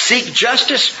good. Seek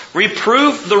justice.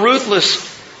 Reprove the ruthless.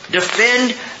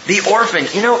 Defend the orphan.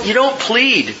 You don't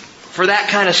plead for that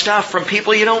kind of stuff from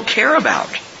people you don't care about.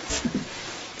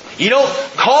 You don't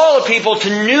call people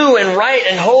to new and right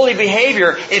and holy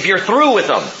behavior if you're through with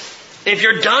them, if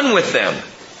you're done with them.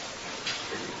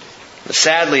 But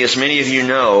sadly, as many of you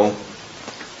know,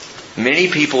 many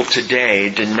people today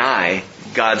deny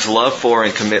God's love for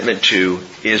and commitment to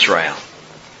Israel.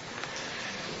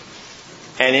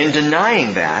 And in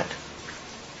denying that,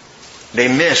 they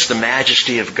miss the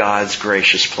majesty of God's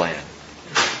gracious plan.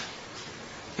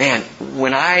 Man,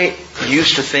 when I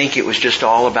used to think it was just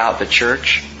all about the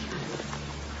church,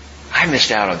 I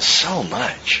missed out on so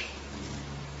much.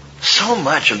 So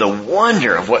much of the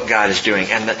wonder of what God is doing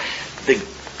and the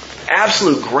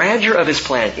absolute grandeur of His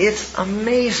plan. It's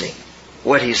amazing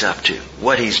what He's up to,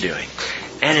 what He's doing.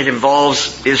 And it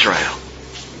involves Israel.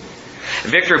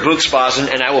 Victor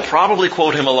Buxbazen, and I will probably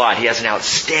quote him a lot. He has an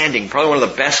outstanding, probably one of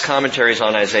the best commentaries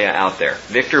on Isaiah out there.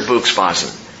 Victor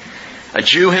Buxbazen, a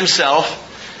Jew himself,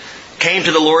 came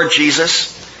to the Lord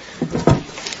Jesus,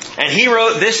 and he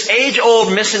wrote, this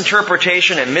age-old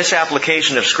misinterpretation and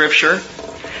misapplication of Scripture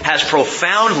has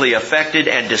profoundly affected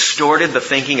and distorted the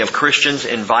thinking of Christians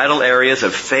in vital areas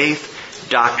of faith,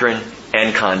 doctrine,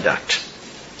 and conduct.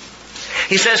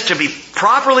 He says, to be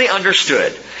properly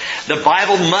understood, the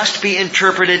Bible must be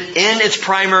interpreted in its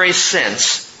primary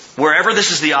sense, wherever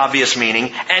this is the obvious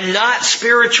meaning, and not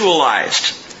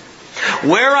spiritualized.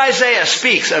 Where Isaiah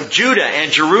speaks of Judah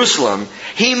and Jerusalem,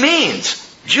 he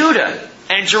means Judah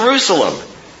and Jerusalem.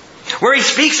 Where he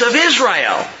speaks of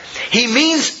Israel, he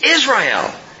means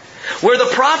Israel. Where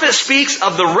the prophet speaks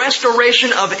of the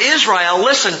restoration of Israel,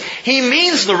 listen, he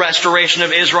means the restoration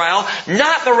of Israel,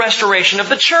 not the restoration of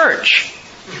the church.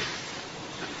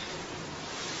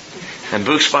 And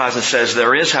Buxbazen says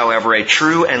there is, however, a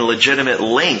true and legitimate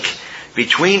link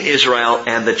between Israel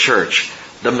and the church.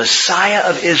 The Messiah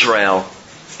of Israel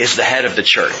is the head of the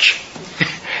church.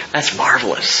 That's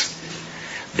marvelous.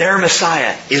 Their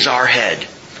Messiah is our head.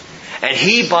 And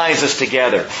He binds us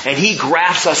together. And He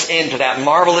grafts us into that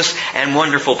marvelous and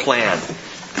wonderful plan.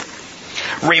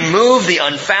 Remove the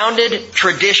unfounded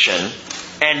tradition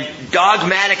and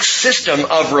dogmatic system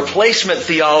of replacement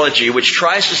theology, which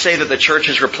tries to say that the church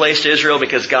has replaced Israel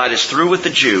because God is through with the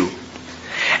Jew.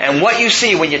 And what you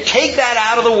see, when you take that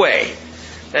out of the way,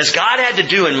 as God had to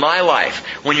do in my life,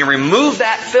 when you remove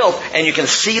that filth and you can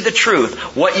see the truth,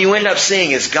 what you end up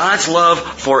seeing is God's love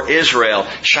for Israel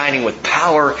shining with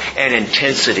power and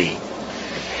intensity.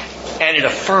 And it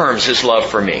affirms His love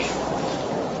for me.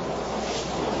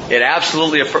 It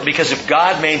absolutely affirms, because if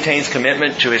God maintains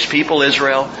commitment to His people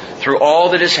Israel through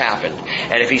all that has happened,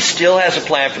 and if He still has a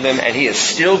plan for them and He is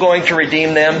still going to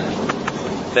redeem them,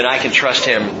 then I can trust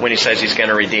Him when He says He's going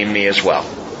to redeem me as well.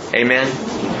 Amen?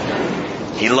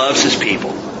 He loves His people.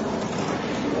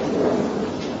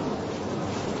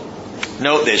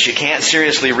 Note this, you can't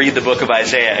seriously read the book of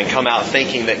Isaiah and come out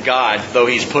thinking that God, though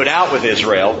He's put out with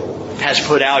Israel, has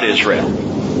put out Israel.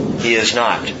 He is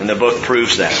not, and the book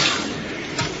proves that.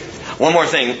 One more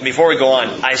thing before we go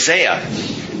on. Isaiah,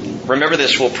 remember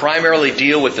this, will primarily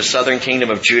deal with the southern kingdom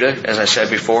of Judah, as I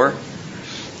said before.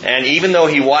 And even though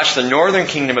he watched the northern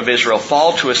kingdom of Israel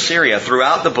fall to Assyria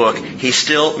throughout the book, he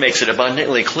still makes it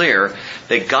abundantly clear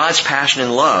that God's passion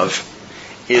and love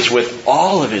is with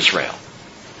all of Israel.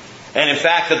 And in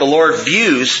fact, that the Lord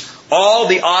views all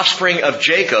the offspring of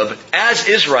Jacob as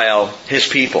Israel, His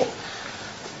people.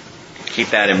 Keep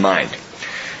that in mind.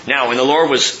 Now, when the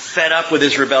Lord was fed up with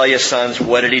His rebellious sons,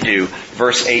 what did He do?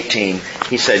 Verse 18,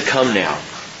 He said, come now,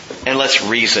 and let's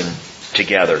reason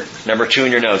together. Number 2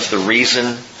 in your notes, the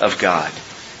reason of God.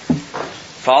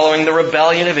 Following the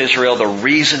rebellion of Israel, the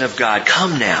reason of God.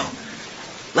 Come now,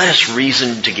 let us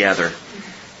reason together,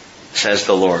 says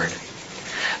the Lord.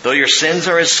 Though your sins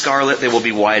are as scarlet, they will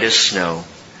be white as snow.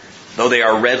 Though they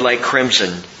are red like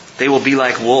crimson, they will be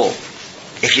like wool.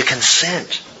 If you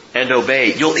consent and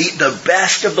obey, you'll eat the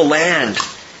best of the land.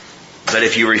 But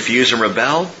if you refuse and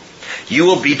rebel, you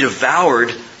will be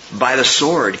devoured by the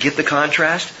sword. Get the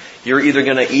contrast? You're either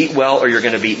going to eat well or you're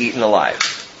going to be eaten alive.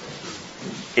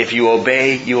 If you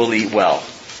obey, you will eat well.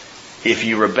 If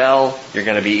you rebel, you're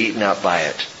going to be eaten up by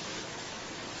it.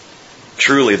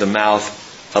 Truly, the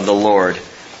mouth of the Lord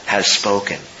has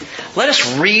spoken. Let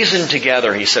us reason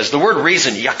together, he says. The word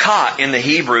reason, yakah in the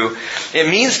Hebrew, it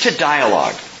means to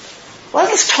dialogue.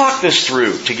 Let's talk this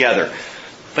through together.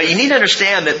 But you need to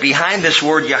understand that behind this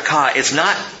word yakah, it's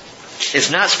not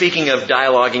it's not speaking of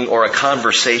dialoguing or a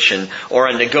conversation or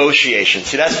a negotiation.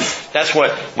 See, that's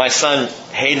what my son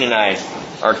Hayden and I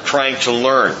are trying to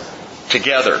learn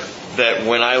together. That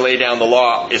when I lay down the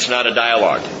law, it's not a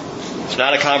dialogue. It's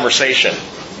not a conversation.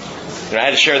 And I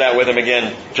had to share that with him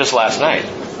again just last night.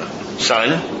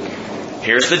 Son,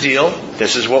 here's the deal.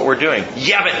 This is what we're doing.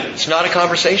 Yeah, but it's not a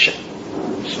conversation.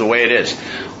 It's the way it is.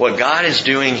 What God is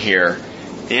doing here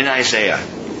in Isaiah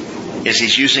is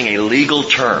He's using a legal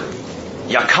term.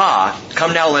 Yakah,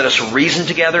 come now let us reason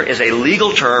together, is a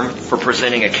legal term for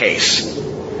presenting a case.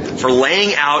 For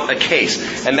laying out a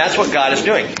case. And that's what God is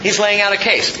doing. He's laying out a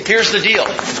case. Here's the deal.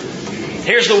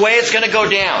 Here's the way it's going to go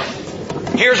down.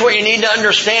 Here's what you need to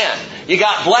understand. You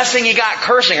got blessing, you got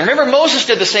cursing. Remember Moses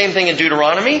did the same thing in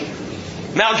Deuteronomy?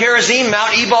 Mount Gerizim,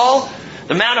 Mount Ebal,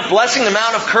 the mount of blessing, the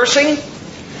mount of cursing.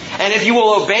 And if you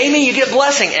will obey me, you get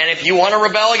blessing. And if you want to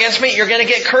rebel against me, you're going to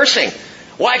get cursing.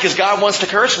 Why? Because God wants to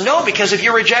curse? No, because if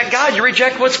you reject God, you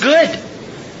reject what's good.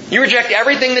 You reject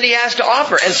everything that He has to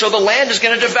offer. And so the land is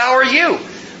going to devour you,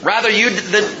 rather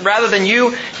than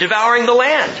you devouring the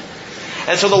land.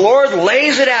 And so the Lord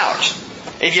lays it out.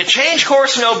 If you change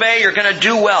course and obey, you're going to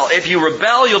do well. If you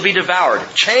rebel, you'll be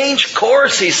devoured. Change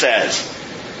course, He says.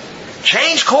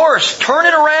 Change course. Turn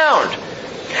it around.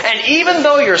 And even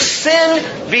though your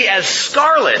sin be as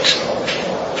scarlet,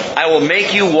 I will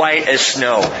make you white as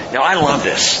snow. Now I love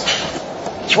this.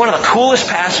 It's one of the coolest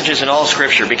passages in all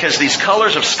Scripture because these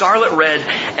colors of scarlet red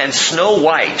and snow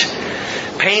white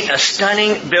paint a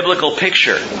stunning biblical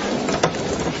picture.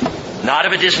 Not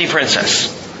of a Disney princess,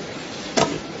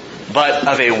 but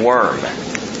of a worm.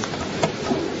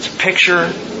 It's a picture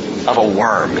of a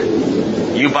worm.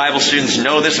 You Bible students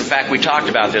know this. In fact, we talked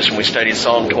about this when we studied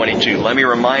Psalm 22. Let me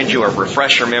remind you or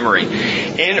refresh your memory.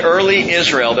 In early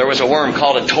Israel, there was a worm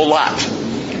called a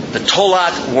tolat. The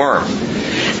tolat worm.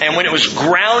 And when it was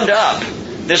ground up,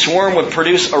 this worm would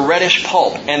produce a reddish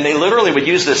pulp. And they literally would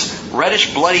use this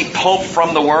reddish bloody pulp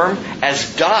from the worm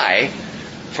as dye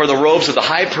for the robes of the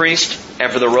high priest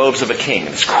and for the robes of a king.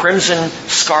 It's crimson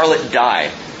scarlet dye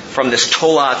from this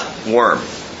tolat worm.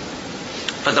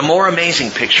 But the more amazing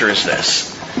picture is this.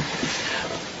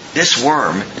 This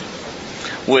worm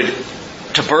would,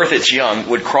 to birth its young,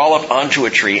 would crawl up onto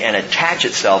a tree and attach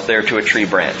itself there to a tree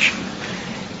branch.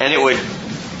 And it would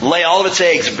lay all of its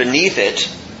eggs beneath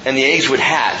it, and the eggs would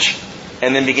hatch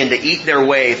and then begin to eat their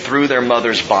way through their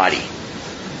mother's body.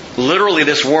 Literally,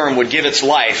 this worm would give its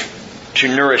life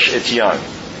to nourish its young.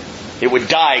 It would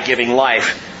die giving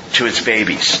life to its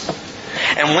babies.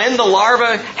 And when the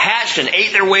larvae hatched and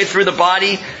ate their way through the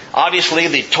body, obviously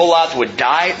the tolat would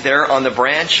die there on the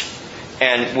branch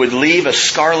and would leave a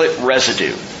scarlet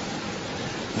residue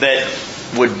that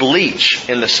would bleach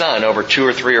in the sun over 2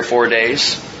 or 3 or 4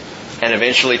 days and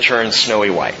eventually turn snowy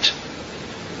white.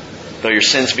 Though your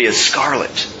sins be as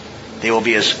scarlet, they will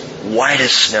be as white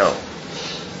as snow.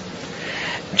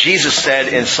 Jesus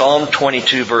said in Psalm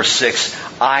 22 verse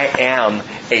 6, I am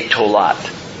a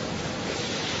tolat.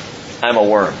 I'm a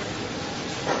worm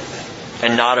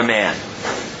and not a man.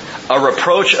 A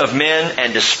reproach of men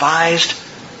and despised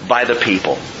by the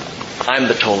people. I'm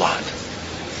the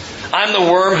tolat. I'm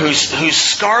the worm whose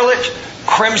scarlet,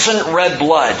 crimson red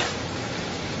blood,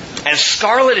 as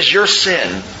scarlet as your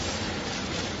sin,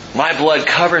 my blood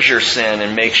covers your sin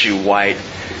and makes you white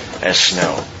as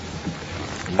snow.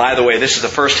 By the way, this is the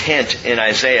first hint in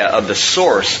Isaiah of the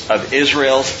source of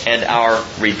Israel's and our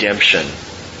redemption.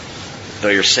 Though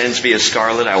your sins be as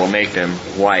scarlet, I will make them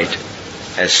white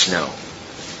as snow.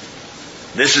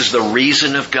 This is the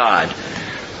reason of God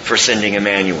for sending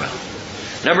Emmanuel.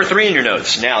 Number 3 in your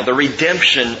notes. Now, the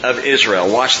redemption of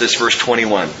Israel. Watch this, verse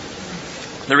 21.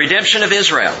 The redemption of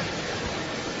Israel.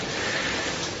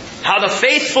 How the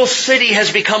faithful city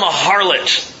has become a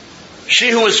harlot.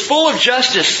 She who was full of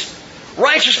justice,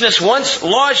 righteousness once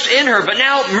lodged in her, but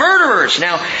now murderers.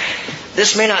 Now,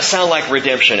 this may not sound like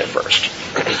redemption at first.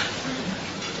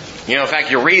 You know, in fact,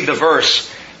 you read the verse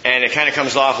and it kind of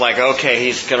comes off like, okay,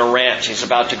 he's going to rant. He's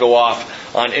about to go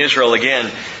off on Israel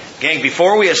again. Gang,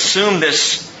 before we assume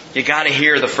this, you got to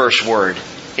hear the first word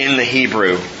in the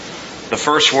Hebrew. The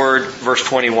first word, verse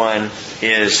 21,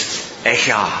 is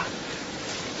Echah.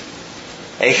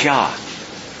 Echah.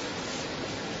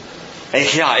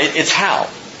 Echah. It's how.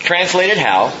 Translated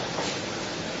how.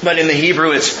 But in the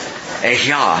Hebrew it's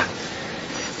Echah.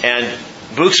 And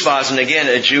Buxbazen, again,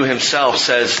 a Jew himself,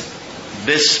 says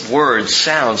this word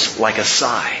sounds like a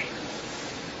sigh.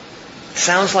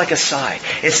 Sounds like a sigh.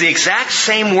 It's the exact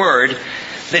same word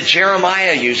that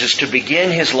Jeremiah uses to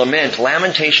begin his lament,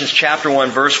 Lamentations chapter 1,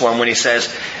 verse 1, when he says,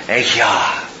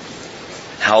 Echah,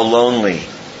 how lonely,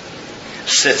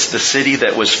 sits the city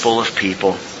that was full of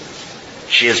people.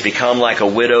 She has become like a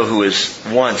widow who was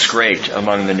once great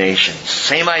among the nations.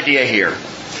 Same idea here.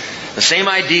 The same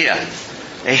idea.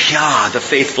 The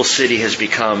faithful city has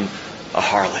become a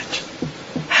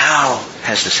harlot. How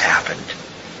has this happened?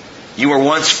 You were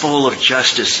once full of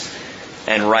justice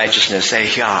and righteousness.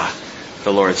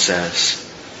 The Lord says.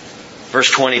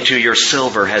 Verse 22, your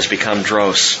silver has become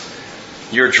dross,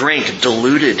 your drink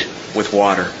diluted with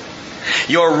water.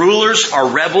 Your rulers are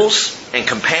rebels and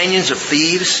companions of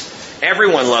thieves.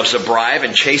 Everyone loves a bribe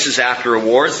and chases after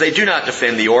rewards. They do not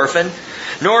defend the orphan,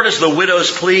 nor does the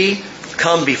widow's plea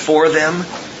come before them.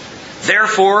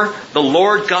 Therefore, the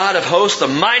Lord God of hosts, the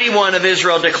mighty one of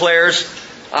Israel, declares,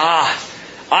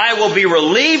 I will be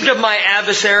relieved of my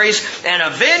adversaries and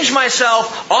avenge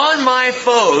myself on my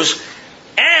foes,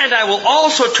 and I will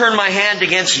also turn my hand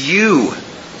against you,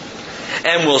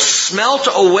 and will smelt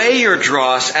away your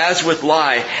dross as with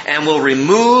lye, and will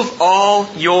remove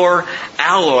all your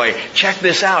alloy. Check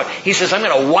this out. He says, I'm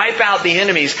going to wipe out the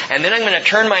enemies, and then I'm going to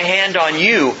turn my hand on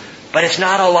you, but it's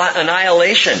not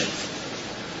annihilation.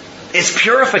 It's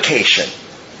purification.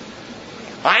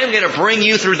 I am going to bring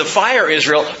you through the fire,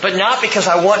 Israel, but not because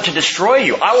I want to destroy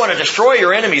you. I want to destroy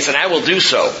your enemies, and I will do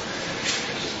so.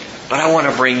 But I want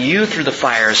to bring you through the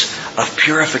fires of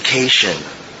purification.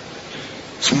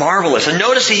 It's marvelous. And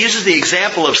notice he uses the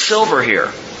example of silver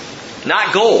here,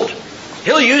 not gold.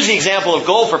 He'll use the example of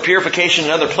gold for purification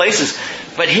in other places,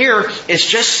 but here it's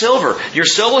just silver. Your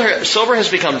silver has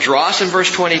become dross in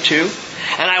verse 22,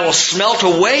 and I will smelt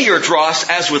away your dross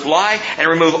as with lye and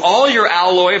remove all your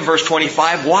alloy in verse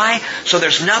 25. Why? So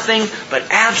there's nothing but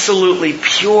absolutely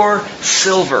pure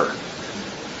silver.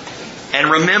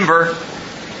 And remember,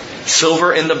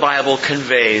 silver in the Bible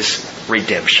conveys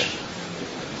redemption.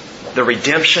 The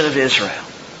redemption of Israel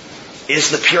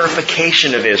is the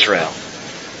purification of Israel.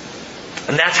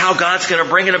 And that's how God's going to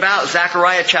bring it about.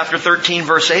 Zechariah chapter 13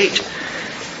 verse 8.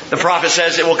 The prophet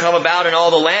says, it will come about in all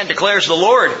the land, declares the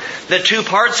Lord, that 2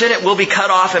 parts in it will be cut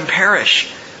off and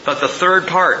perish, but the 3rd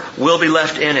part will be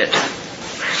left in it.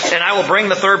 And I will bring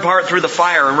the 3rd part through the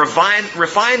fire and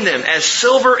refine them as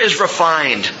silver is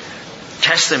refined.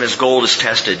 Test them as gold is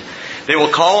tested. They will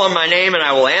call on my name and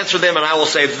I will answer them, and I will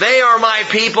say, they are my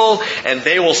people, and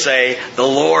they will say, the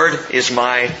Lord is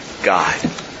my God.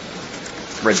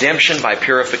 Redemption by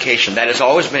purification. That has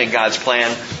always been God's plan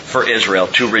for Israel,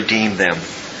 to redeem them.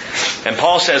 And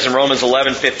Paul says in Romans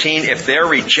 11:15, if their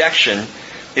rejection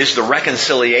is the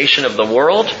reconciliation of the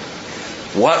world,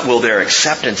 what will their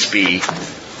acceptance be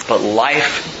but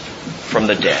life from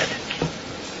the dead?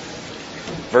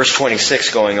 Verse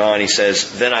 26 going on, he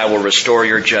says, then I will restore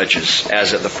your judges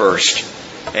as at the first,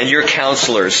 and your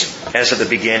counselors as at the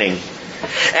beginning.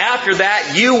 After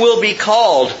that, you will be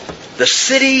called the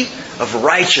city of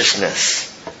righteousness,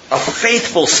 a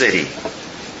faithful city.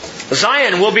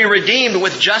 Zion will be redeemed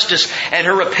with justice, and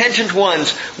her repentant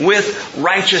ones with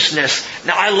righteousness.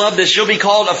 Now I love this. You'll be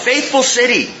called a faithful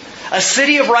city, a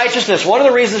city of righteousness. One of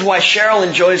the reasons why Cheryl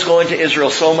enjoys going to Israel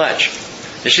so much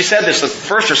is she said this the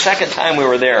first or second time we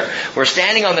were there. We're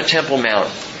standing on the Temple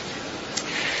Mount,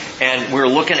 and we were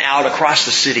looking out across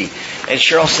the city. And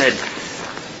Cheryl said,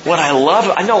 what I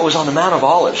love, I know it was on the Mount of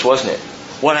Olives, wasn't it?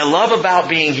 What I love about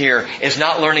being here is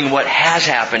not learning what has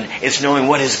happened, it's knowing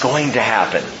what is going to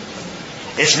happen.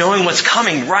 It's knowing what's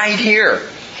coming right here.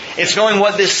 It's knowing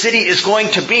what this city is going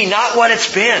to be, not what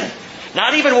it's been.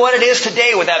 Not even what it is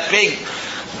today with that big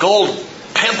gold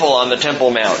pimple on the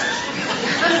Temple Mount.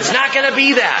 It's not going to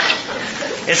be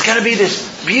that. It's going to be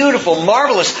this beautiful,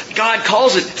 marvelous, God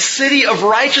calls it, city of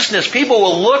righteousness. People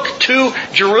will look to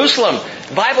Jerusalem.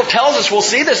 The Bible tells us, we'll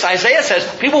see this, Isaiah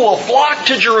says, people will flock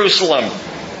to Jerusalem.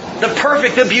 The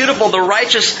perfect, the beautiful, the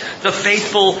righteous, the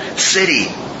faithful city.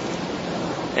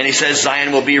 And he says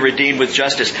Zion will be redeemed with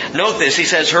justice. Note this, he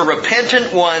says her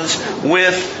repentant ones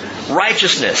with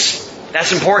righteousness.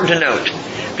 That's important to note.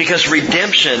 Because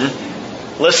redemption,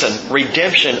 listen,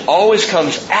 redemption always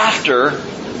comes after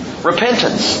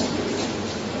repentance.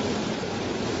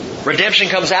 Redemption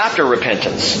comes after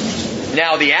repentance.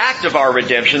 Now the act of our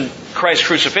redemption, Christ's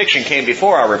crucifixion, came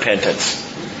before our repentance.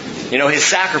 His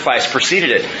sacrifice preceded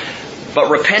it. But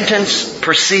repentance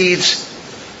precedes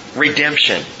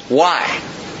redemption. Why?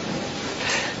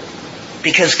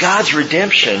 Because God's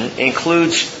redemption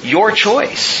includes your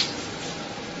choice.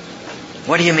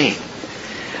 What do you mean?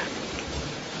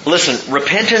 Listen,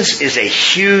 repentance is a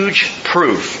huge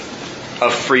proof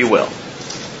of free will.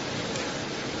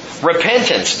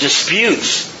 Repentance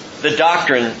disputes the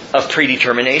doctrine of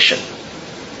predetermination.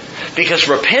 Because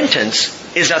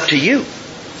repentance is up to you.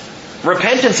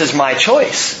 Repentance is my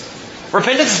choice.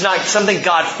 Repentance is not something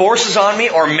God forces on me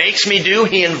or makes me do.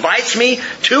 He invites me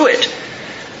to it.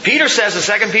 Peter says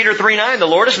in 2 Peter 3:9, the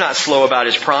Lord is not slow about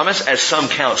His promise, as some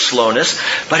count slowness,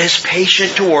 but is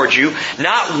patient toward you,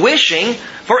 not wishing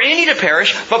for any to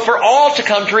perish, but for all to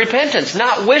come to repentance.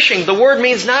 Not wishing. The word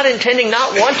means not intending,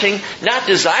 not wanting, not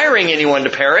desiring anyone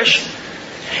to perish.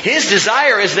 His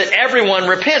desire is that everyone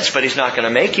repents, but He's not going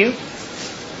to make you.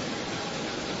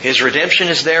 His redemption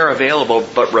is there available,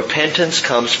 but repentance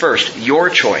comes first. Your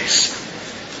choice.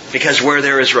 Because where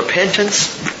there is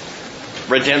repentance,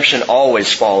 redemption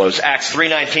always follows. Acts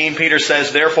 3:19, Peter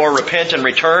says, therefore repent and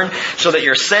return, so that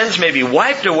your sins may be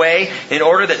wiped away, in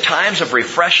order that times of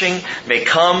refreshing may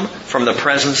come from the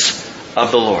presence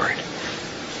of the Lord.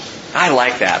 I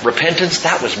like that. Repentance,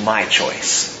 that was my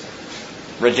choice.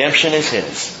 Redemption is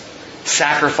His.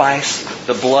 Sacrifice,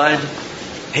 the blood,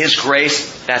 His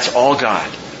grace, that's all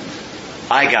God.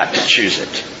 I got to choose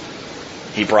it.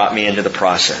 He brought me into the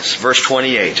process. Verse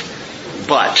 28,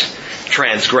 but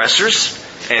transgressors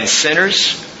and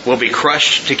sinners will be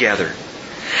crushed together,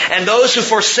 and those who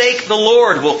forsake the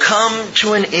Lord will come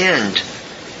to an end.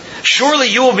 Surely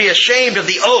you will be ashamed of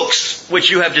the oaks which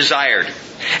you have desired,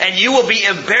 and you will be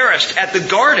embarrassed at the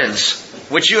gardens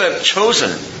which you have chosen.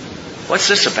 What's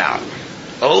this about?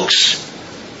 Oaks?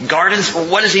 Gardens?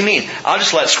 What does he mean? I'll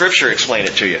just let Scripture explain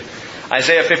it to you.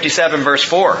 Isaiah 57 verse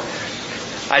 4.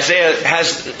 Isaiah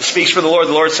speaks for the Lord.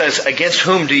 The Lord says, against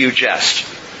whom do you jest?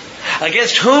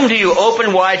 Against whom do you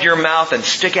open wide your mouth and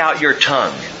stick out your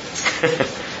tongue?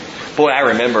 Boy, I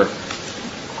remember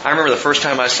the first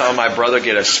time I saw my brother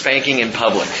get a spanking in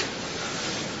public.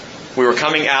 We were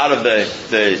coming out of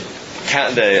the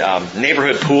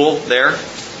neighborhood pool there,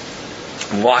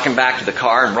 and walking back to the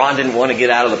car, and Ron didn't want to get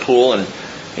out of the pool, and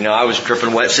I was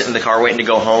dripping wet, sitting in the car waiting to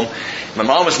go home. My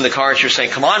mom was in the car and she was saying,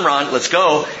 come on, Ron, let's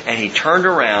go. And he turned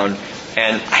around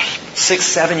and 6,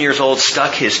 7 years old,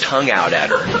 stuck his tongue out at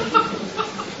her.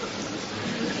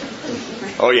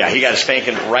 Oh yeah, he got a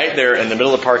spanking right there in the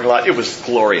middle of the parking lot. It was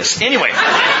glorious. Anyway,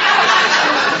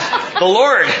 the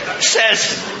Lord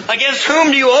says, against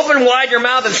whom do you open wide your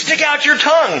mouth and stick out your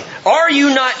tongue? Are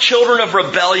you not children of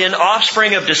rebellion,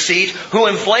 offspring of deceit, who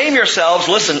inflame yourselves,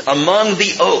 listen, among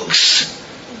the oaks,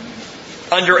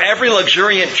 under every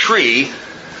luxuriant tree,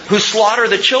 who slaughter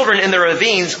the children in the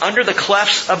ravines, under the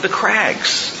clefts of the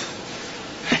crags?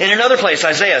 In another place,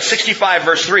 Isaiah 65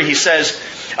 verse 3, he says,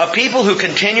 a people who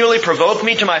continually provoke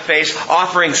me to my face,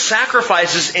 offering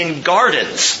sacrifices in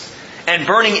gardens and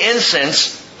burning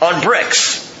incense on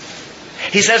bricks.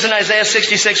 He says in Isaiah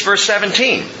 66 verse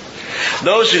 17,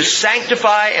 those who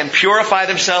sanctify and purify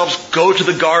themselves go to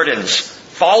the gardens,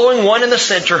 following one in the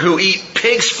center who eat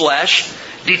pig's flesh,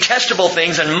 detestable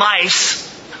things, and mice,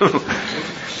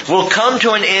 will come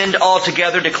to an end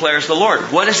altogether, declares the Lord.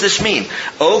 What does this mean?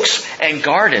 Oaks and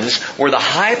gardens were the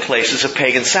high places of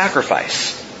pagan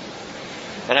sacrifice.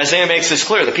 And Isaiah makes this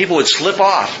clear. The people would slip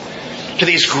off to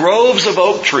these groves of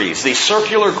oak trees, these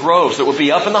circular groves that would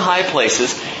be up in the high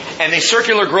places. And these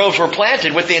circular groves were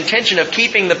planted with the intention of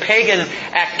keeping the pagan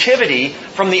activity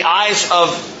from the eyes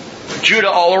of Judah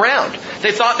all around.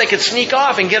 They thought they could sneak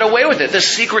off and get away with it, this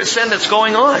secret sin that's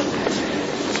going on.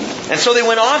 And so they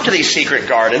went off to these secret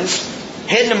gardens,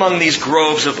 hidden among these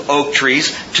groves of oak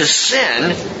trees, to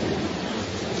sin.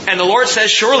 And the Lord says,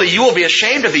 surely you will be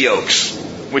ashamed of the oaks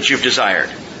which you've desired.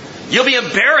 You'll be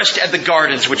embarrassed at the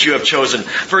gardens which you have chosen.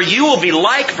 For you will be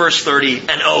like, verse 30,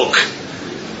 an oak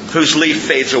whose leaf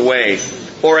fades away,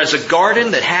 or as a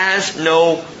garden that has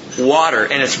no water.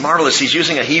 And it's marvelous. He's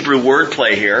using a Hebrew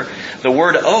wordplay here. The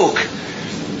word oak,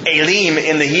 elim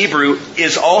in the Hebrew,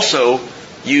 is also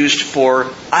used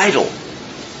for idol.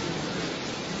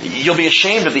 You'll be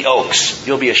ashamed of the oaks.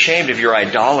 You'll be ashamed of your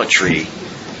idolatry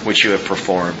which you have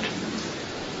performed.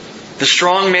 The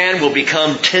strong man will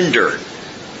become tinder,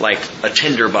 like a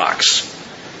tinder box.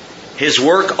 His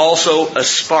work also a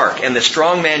spark. And the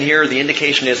strong man here, the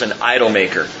indication is an idol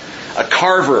maker, a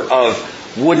carver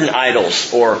of wooden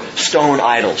idols or stone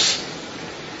idols.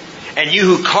 And you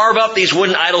who carve up these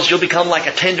wooden idols, you'll become like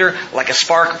a tinder, like a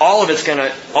spark. All of it's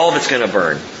gonna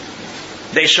burn.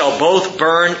 They shall both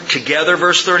burn together,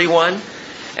 verse 31,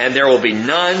 and there will be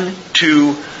none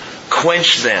to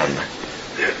quench them.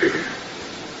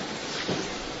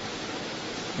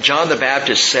 John the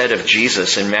Baptist said of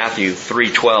Jesus in Matthew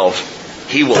 3:12,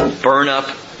 He will burn up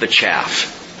the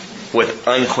chaff with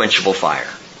unquenchable fire.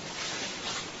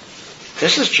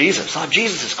 This is Jesus. Oh,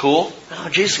 Jesus is cool. Oh,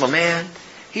 Jesus is my man.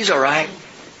 He's alright.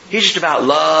 He's just about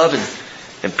love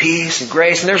and peace and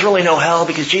grace. And there's really no hell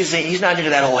because Jesus, He's not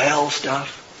into that whole hell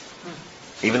stuff.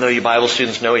 Even though you Bible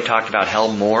students know He talked about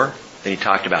hell more than He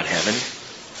talked about heaven.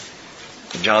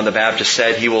 John the Baptist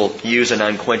said he will use an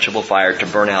unquenchable fire to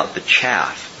burn out the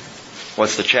chaff.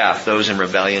 What's the chaff? Those in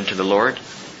rebellion to the Lord,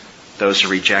 those who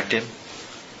reject Him.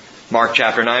 Mark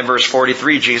chapter 9, verse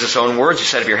 43, Jesus' own words, He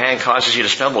said, if your hand causes you to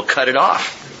stumble, cut it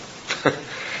off.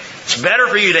 It's better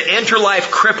for you to enter life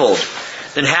crippled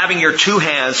than having your two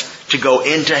hands to go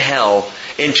into hell,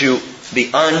 into the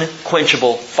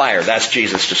unquenchable fire. That's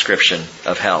Jesus' description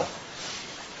of hell.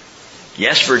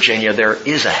 Yes, Virginia, there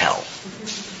is a hell.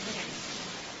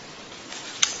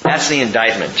 That's the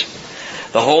indictment.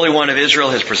 The Holy One of Israel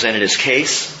has presented His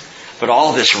case, but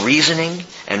all this reasoning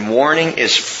and warning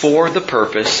is for the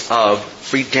purpose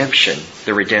of redemption,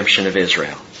 the redemption of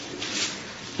Israel.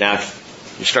 Now,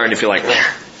 if you're starting to feel like,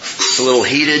 it's a little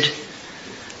heated,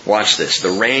 watch this.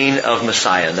 The reign of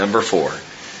Messiah, number 4.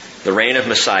 The reign of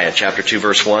Messiah, chapter 2,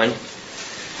 verse 1.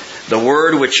 The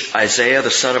word which Isaiah, the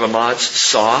son of Amoz,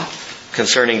 saw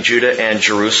concerning Judah and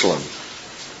Jerusalem.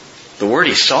 The word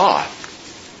he saw.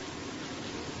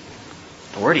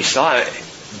 The word he saw.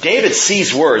 David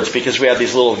sees words because we have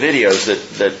these little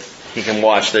videos that he can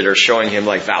watch that are showing him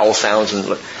like vowel sounds.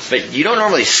 But you don't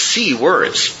normally see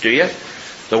words, do you?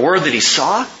 The word that he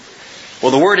saw?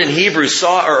 Well, the word in Hebrew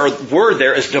saw, or word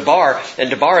there is dabar,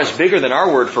 and dabar is bigger than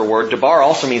our word for word. Dabar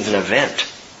also means an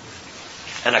event,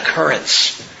 an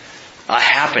occurrence, a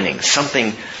happening,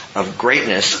 something of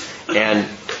greatness, and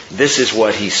this is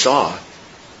what he saw.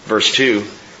 Verse 2,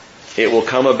 it will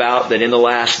come about that in the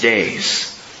last days,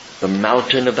 the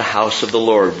mountain of the house of the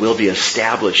Lord will be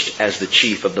established as the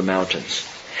chief of the mountains,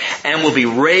 and will be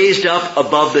raised up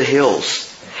above the hills,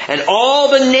 and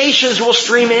all the nations will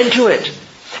stream into it.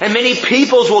 And many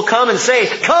peoples will come and say,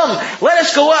 come, let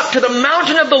us go up to the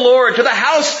mountain of the Lord, to the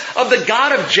house of the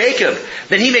God of Jacob,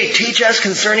 that He may teach us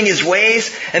concerning His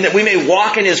ways, and that we may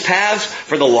walk in His paths.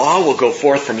 For the law will go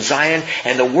forth from Zion,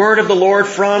 and the word of the Lord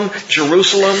from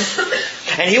Jerusalem.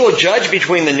 And He will judge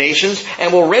between the nations,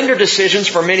 and will render decisions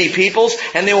for many peoples,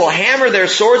 and they will hammer their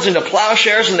swords into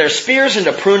plowshares, and their spears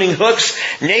into pruning hooks.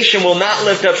 Nation will not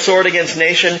lift up sword against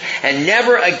nation, and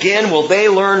never again will they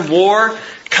learn war.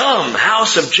 Come,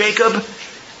 house of Jacob,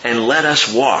 and let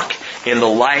us walk in the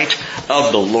light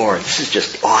of the Lord. This is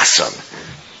just awesome.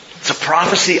 It's a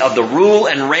prophecy of the rule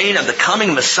and reign of the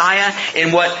coming Messiah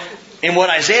in what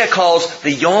Isaiah calls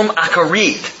the Yom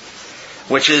Akarit,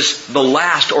 which is the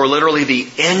last, or literally the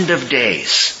end of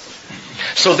days.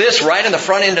 So this, right in the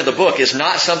front end of the book, is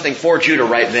not something for Judah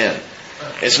right then.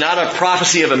 It's not a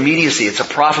prophecy of immediacy. It's a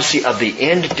prophecy of the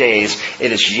end days.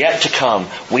 It is yet to come.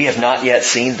 We have not yet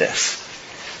seen this.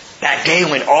 That day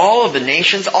when all of the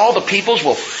nations, all the peoples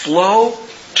will flow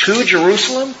to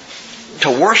Jerusalem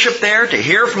to worship there, to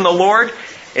hear from the Lord.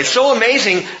 It's so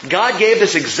amazing. God gave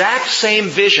this exact same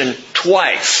vision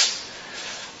twice.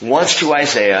 Once to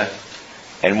Isaiah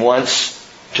and once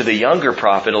to the younger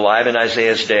prophet alive in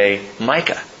Isaiah's day,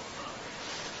 Micah.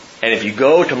 And if you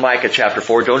go to Micah chapter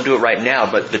 4, don't do it right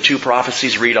now, but the two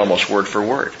prophecies read almost word for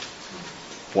word.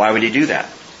 Why would He do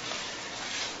that?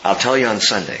 I'll tell you on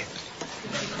Sunday.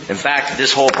 In fact,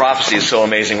 this whole prophecy is so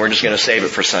amazing, we're just going to save it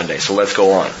for Sunday. So let's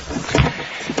go on.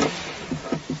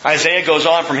 Isaiah goes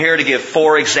on from here to give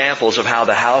 4 examples of how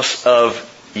the house of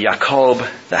Jacob,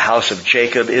 the house of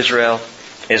Jacob, Israel,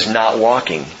 is not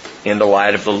walking in the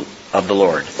light of the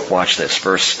Lord. Watch this,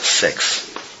 verse 6.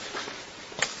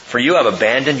 For you have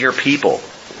abandoned your people,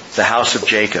 the house of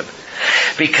Jacob,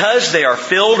 because they are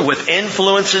filled with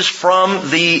influences from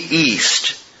the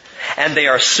east, and they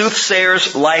are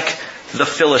soothsayers like the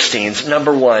Philistines.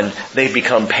 Number 1, they've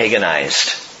become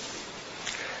paganized.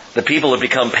 The people have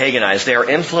become paganized. They are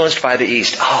influenced by the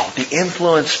East. Oh, the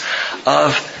influence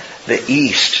of the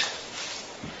East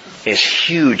is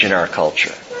huge in our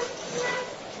culture.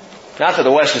 Not that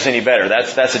the West is any better.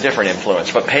 That's a different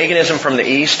influence. But paganism from the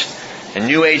East and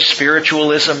New Age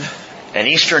spiritualism and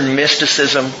Eastern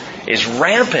mysticism is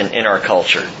rampant in our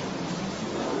culture.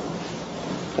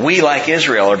 We, like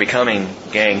Israel, are becoming,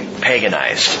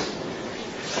 paganized.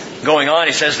 Going on,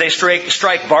 he says, they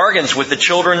strike bargains with the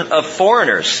children of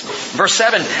foreigners. Verse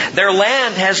 7, their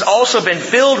land has also been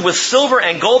filled with silver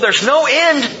and gold. There's no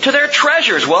end to their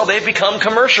treasures. Well, they've become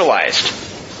commercialized.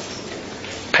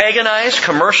 Paganized,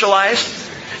 commercialized,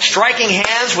 striking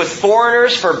hands with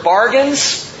foreigners for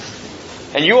bargains.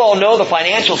 And you all know the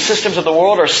financial systems of the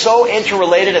world are so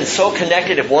interrelated and so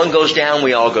connected. If one goes down,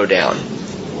 we all go down.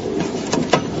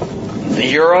 The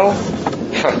euro?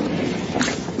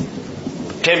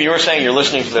 Tim, you were saying you're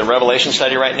listening to the Revelation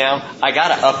study right now. I got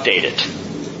to update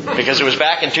it. Because it was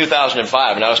back in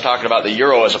 2005 and I was talking about the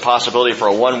euro as a possibility for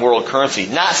a one world currency.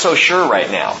 Not so sure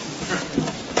right now.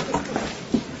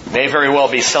 May very well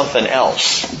be something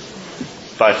else.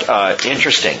 But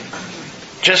interesting.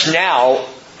 Just now,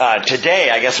 today,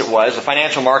 I guess it was, the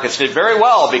financial markets did very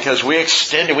well because we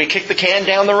kicked the can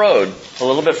down the road a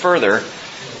little bit further.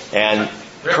 And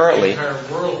currently, the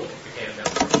entire world began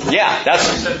that. Yeah, that's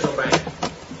Central bank.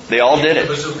 They all did it.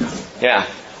 Bazooka. Yeah.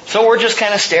 So we're just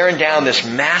kind of staring down this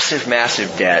massive,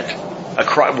 massive debt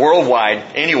worldwide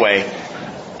anyway,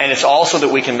 and it's also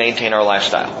that we can maintain our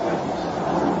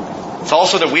lifestyle. It's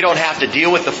also that we don't have to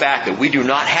deal with the fact that we do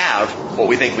not have what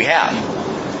we think we have.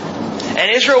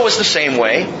 And Israel was the same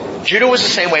way. Judah was the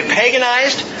same way.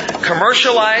 Paganized,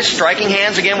 commercialized, striking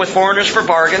hands again with foreigners for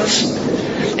bargains.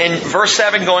 In verse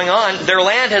 7 going on, their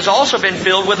land has also been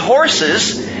filled with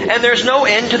horses, and there's no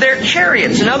end to their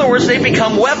chariots. In other words, they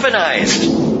become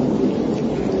weaponized.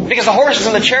 Because the horses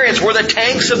and the chariots were the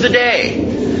tanks of the day.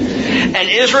 And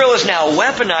Israel is now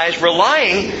weaponized,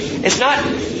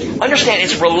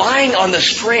 it's relying on the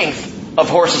strength of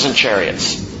horses and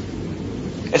chariots.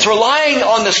 It's relying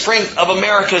on the strength of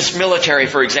America's military,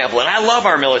 for example. And I love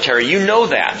our military. You know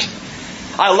that.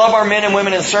 I love our men and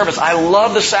women in service. I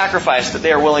love the sacrifice that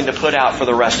they are willing to put out for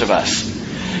the rest of us.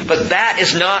 But that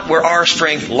is not where our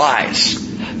strength lies.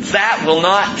 That will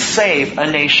not save a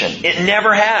nation. It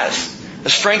never has. The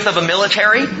strength of a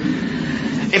military.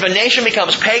 If a nation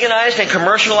becomes paganized and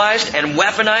commercialized and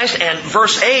weaponized, and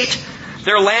verse 8,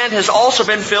 their land has also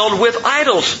been filled with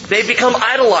idols. They've become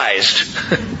idolized.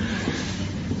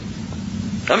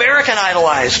 American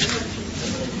idolized.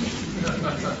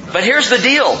 But here's the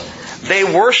deal. They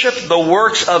worship the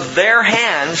works of their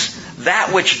hands,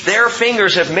 that which their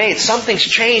fingers have made. Something's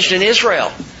changed in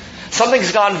Israel.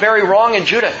 Something's gone very wrong in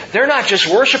Judah. They're not just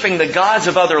worshiping the gods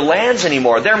of other lands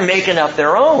anymore. They're making up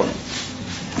their own.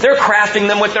 They're crafting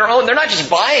them with their own. They're not just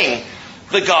buying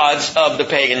the gods of the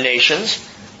pagan nations.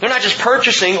 They're not just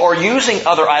purchasing or using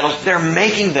other idols. They're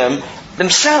making them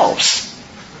themselves.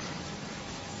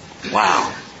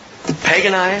 Wow.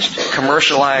 Paganized,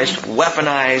 commercialized,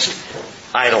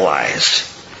 weaponized, idolized.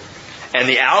 And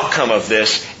the outcome of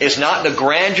this is not the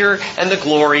grandeur and the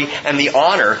glory and the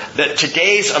honor that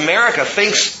today's America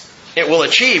thinks it will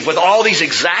achieve with all these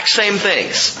exact same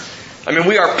things. I mean,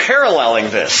 we are paralleling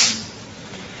this.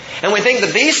 And we think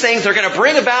that these things are going to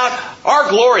bring about our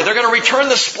glory. They're going to return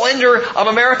the splendor of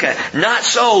America. Not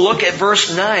so. Look at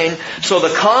verse 9. So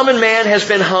the common man has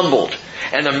been humbled,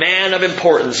 and the man of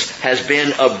importance has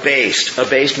been abased.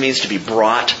 Abased means to be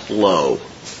brought low.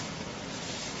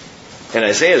 And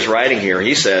Isaiah's writing here,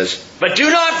 he says, but do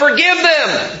not forgive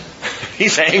them.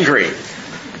 He's angry.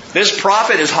 This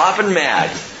prophet is hopping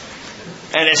mad.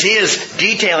 And as he is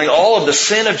detailing all of the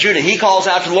sin of Judah, he calls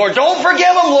out to the Lord, don't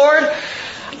forgive them, Lord.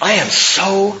 I am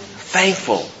so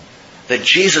thankful that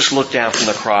Jesus looked down from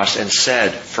the cross and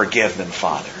said, forgive them,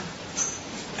 Father.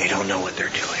 They don't know what they're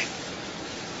doing.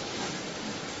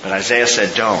 But Isaiah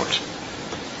said, don't.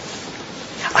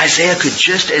 Isaiah could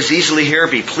just as easily here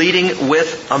be pleading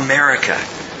with America.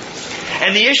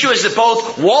 And the issue is that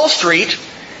both Wall Street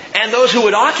and those who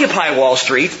would occupy Wall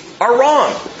Street are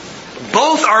wrong.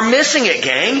 Both are missing it,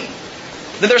 gang.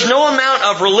 That there's no amount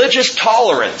of religious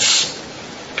tolerance,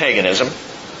 paganism,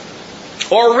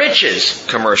 or riches,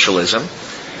 commercialism,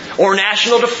 or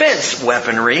national defense,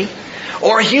 weaponry,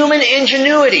 or human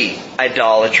ingenuity,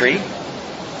 idolatry.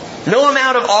 No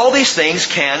amount of all these things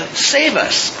can save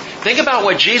us. Think about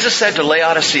what Jesus said to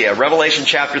Laodicea, Revelation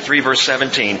chapter 3, verse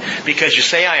 17. Because you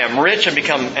say, I am rich and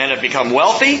have become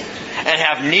wealthy and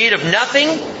have need of nothing,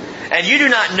 and you do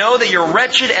not know that you're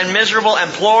wretched and miserable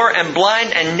and poor and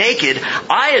blind and naked,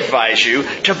 I advise you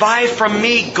to buy from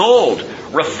me gold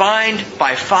refined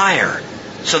by fire,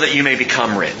 so that you may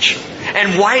become rich,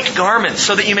 and white garments,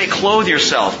 so that you may clothe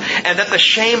yourself, and that the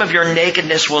shame of your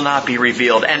nakedness will not be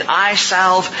revealed, and eye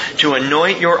salve to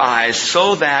anoint your eyes,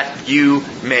 so that you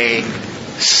may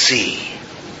see.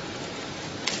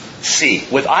 See,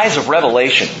 with eyes of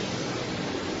revelation,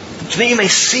 so that you may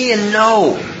see and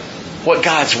know what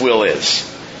God's will is,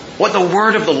 what the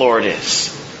word of the Lord is,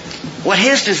 what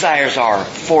His desires are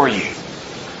for you,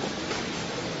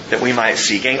 that we might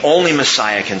see. Gang, only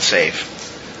Messiah can save.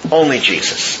 Only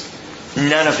Jesus.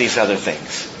 None of these other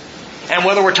things. And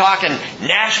whether we're talking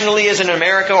nationally as in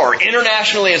America or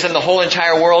internationally as in the whole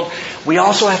entire world, we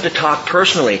also have to talk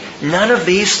personally. None of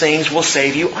these things will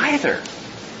save you either.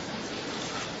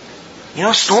 You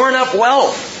know, storing up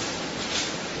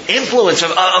wealth, influence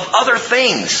of other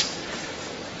things,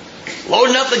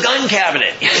 loading up the gun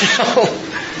cabinet,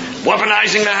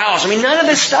 weaponizing the house. I mean, none of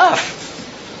this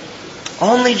stuff.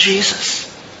 Only Jesus.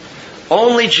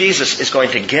 Only Jesus is going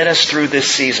to get us through this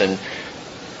season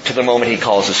to the moment He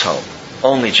calls us home.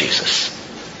 Only Jesus.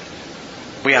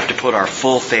 We have to put our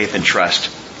full faith and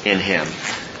trust in Him.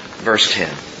 Verse 10.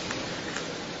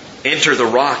 enter the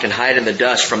rock and hide in the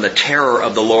dust from the terror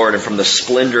of the Lord and from the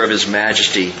splendor of His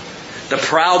majesty. The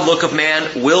proud look of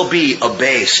man will be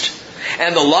abased,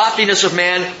 and the loftiness of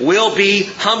man will be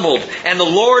humbled, and the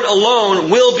Lord alone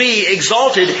will be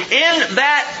exalted in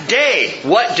that day.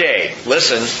 What day?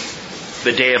 Listen,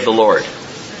 the day of the Lord.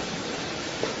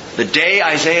 The day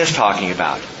Isaiah is talking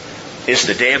about is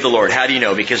the day of the Lord. How do you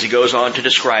know? Because he goes on to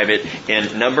describe it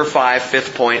in number 5,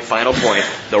 fifth point, final point,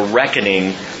 the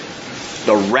reckoning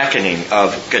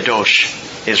of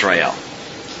Kadosh Israel.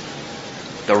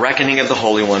 The reckoning of the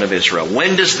Holy One of Israel.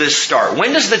 When does this start?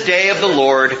 When does the day of the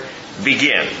Lord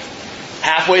begin?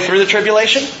 Halfway through the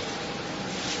tribulation?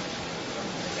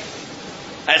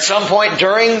 At some point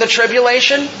during the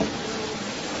tribulation?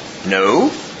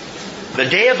 No. The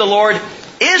day of the Lord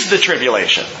is the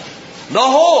tribulation. The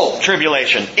whole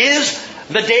tribulation is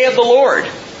the day of the Lord.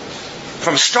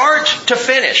 From start to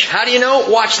finish. How do you know?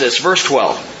 Watch this, verse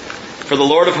 12. For the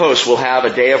Lord of hosts will have a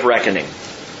day of reckoning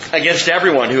against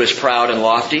everyone who is proud and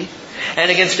lofty, and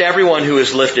against everyone who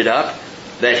is lifted up,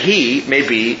 that he may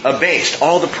be abased.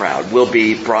 All the proud will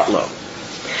be brought low.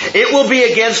 It will be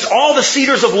against all the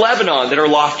cedars of Lebanon that are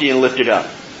lofty and lifted up,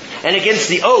 and against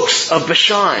the oaks of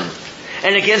Bashan,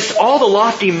 and against all the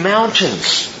lofty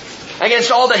mountains, against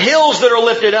all the hills that are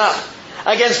lifted up,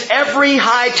 against every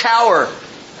high tower,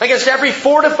 against every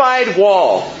fortified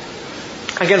wall,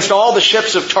 against all the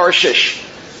ships of Tarshish.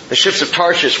 The ships of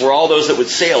Tarshish were all those that would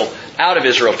sail out of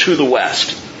Israel to the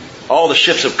west. All the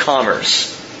ships of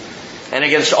commerce. And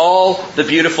against all the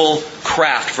beautiful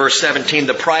craft. Verse 17,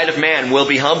 the pride of man will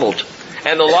be humbled,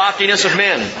 and the loftiness of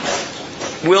men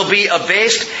will be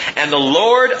abased, and the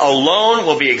Lord alone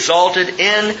will be exalted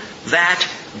in that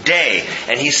day.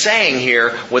 And he's saying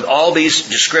here, with all these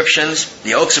descriptions,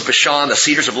 the oaks of Bashan, the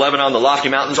cedars of Lebanon, the lofty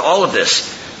mountains, all of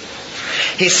this,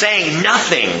 he's saying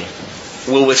nothing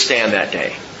will withstand that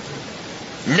day.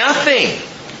 Nothing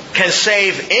can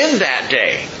save in that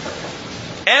day.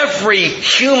 Every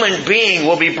human being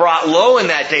will be brought low in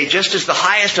that day, just as the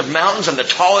highest of mountains and the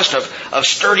tallest of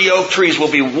sturdy oak trees will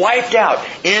be wiped out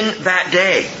in that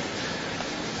day.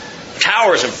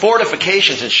 Towers and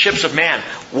fortifications and ships of man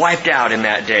wiped out in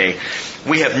that day.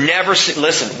 We have never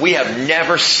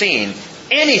seen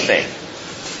anything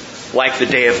like the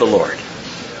day of the Lord.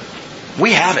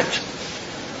 We haven't.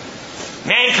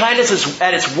 Mankind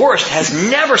at its worst has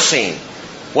never seen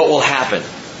what will happen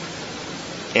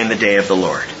in the day of the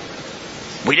Lord.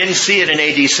 We didn't see it in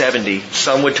AD 70.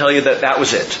 Some would tell you that that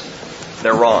was it.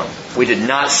 They're wrong. We did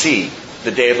not see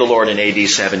the day of the Lord in AD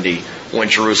 70 when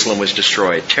Jerusalem was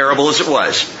destroyed. Terrible as it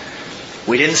was.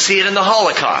 We didn't see it in the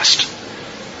Holocaust.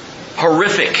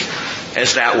 Horrific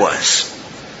as that was.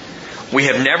 We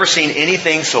have never seen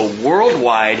anything so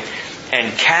worldwide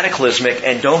and cataclysmic,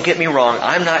 and don't get me wrong,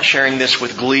 I'm not sharing this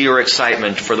with glee or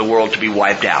excitement for the world to be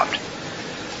wiped out.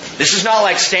 This is not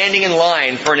like standing in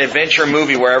line for an adventure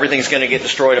movie where everything's going to get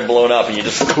destroyed and blown up and you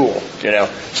just, cool.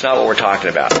 It's not what we're talking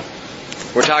about.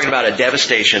 We're talking about a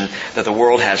devastation that the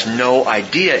world has no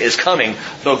idea is coming,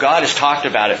 though God has talked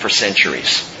about it for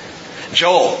centuries.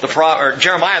 Jeremiah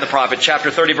the prophet,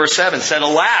 chapter 30, verse 7, said,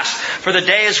 Alas, for the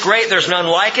day is great, there's none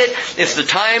like it. It's the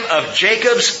time of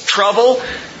Jacob's trouble,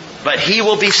 but he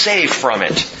will be saved from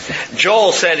it.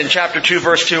 Joel said in chapter 2,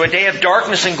 verse 2, a day of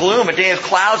darkness and gloom, a day of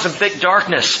clouds and thick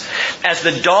darkness. As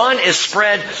the dawn is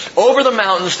spread over the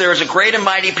mountains, there is a great and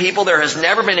mighty people. There has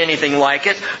never been anything like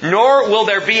it, nor will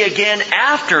there be again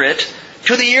after it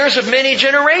to the years of many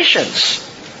generations.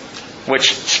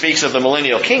 Which speaks of the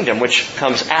millennial kingdom, which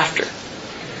comes after.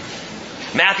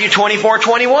 Matthew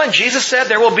 24:21, Jesus said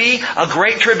there will be a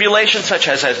great tribulation such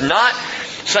as has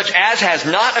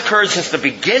not occurred since the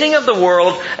beginning of the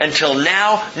world until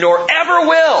now, nor ever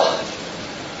will.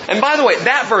 And by the way,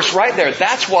 that verse right there,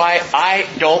 that's why I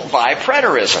don't buy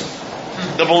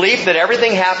preterism. The belief that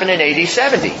everything happened in AD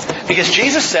 70. Because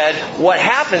Jesus said what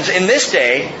happens in this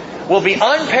day will be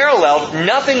unparalleled.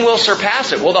 Nothing will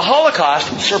surpass it. Well, the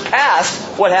Holocaust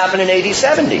surpassed what happened in AD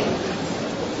 70.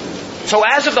 So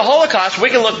as of the Holocaust, we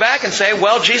can look back and say,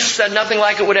 well, Jesus said nothing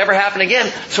like it would ever happen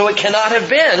again, so it cannot have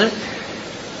been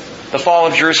the fall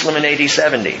of Jerusalem in AD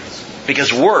 70.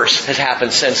 Because worse has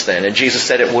happened since then, and Jesus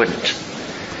said it wouldn't.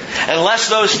 Unless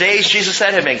those days, Jesus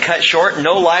said, had been cut short,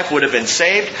 no life would have been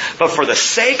saved. But for the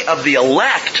sake of the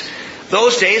elect,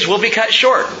 those days will be cut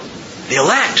short. The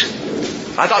elect.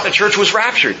 I thought the church was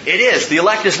raptured. It is. The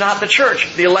elect is not the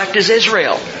church. The elect is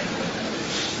Israel.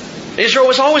 Israel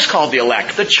was always called the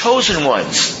elect, the chosen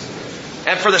ones.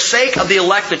 And for the sake of the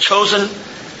elect, the chosen,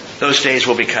 those days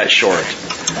will be cut short.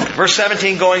 Verse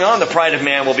 17 going on, the pride of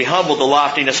man will be humbled, the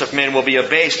loftiness of men will be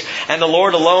abased, and the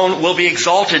Lord alone will be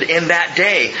exalted in that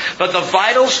day. But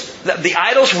the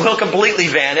idols will completely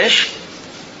vanish.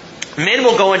 Men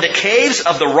will go into caves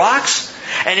of the rocks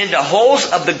and into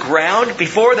holes of the ground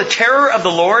before the terror of the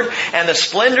Lord and the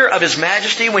splendor of His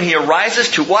majesty when He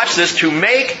arises to, watch this, to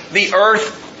make the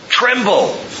earth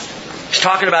tremble. He's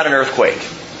talking about an earthquake,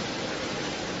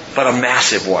 but a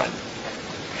massive one.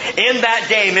 In that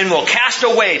day, men will cast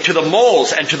away to the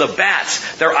moles and to the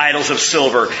bats their idols of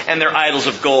silver and their idols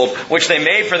of gold, which they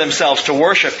made for themselves to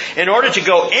worship, in order to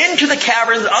go into the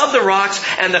caverns of the rocks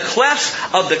and the clefts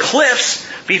of the cliffs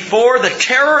before the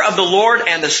terror of the Lord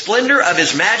and the splendor of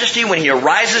His majesty when He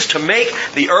arises to make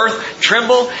the earth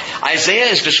tremble. Isaiah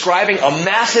is describing a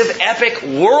massive, epic,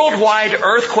 worldwide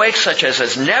earthquake such as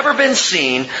has never been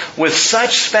seen with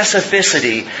such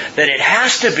specificity that it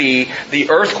has to be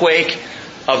the earthquake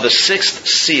of the sixth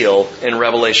seal in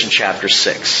Revelation chapter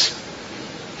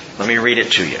 6. Let me read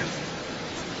it to you.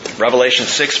 Revelation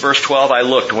 6 verse 12, I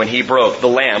looked when the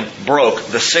Lamb broke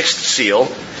the sixth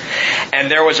seal,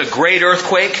 and there was a great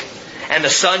earthquake, and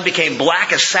the sun became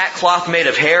black as sackcloth made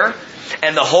of hair,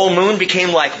 and the whole moon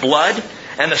became like blood,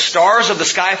 and the stars of the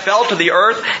sky fell to the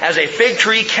earth as a fig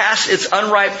tree casts its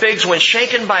unripe figs when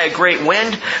shaken by a great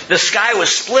wind. The sky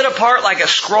was split apart like a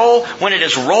scroll when it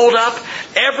is rolled up.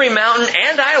 Every mountain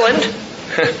and island,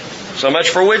 so much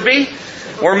for Whitby,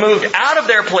 were moved out of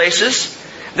their places.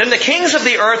 Then the kings of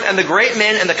the earth and the great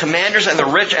men and the commanders and the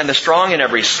rich and the strong and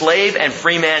every slave and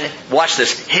free man, watch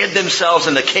this, hid themselves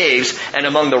in the caves and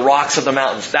among the rocks of the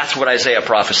mountains. That's what Isaiah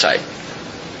prophesied.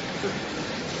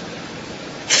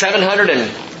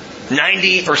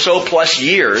 790 or so plus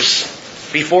years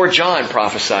before John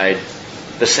prophesied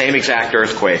the same exact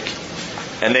earthquake.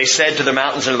 And they said to the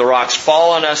mountains and to the rocks,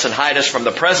 fall on us and hide us from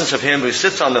the presence of Him who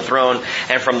sits on the throne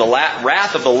and from the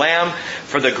wrath of the Lamb,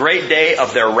 for the great day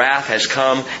of their wrath has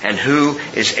come, and who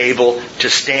is able to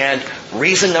stand?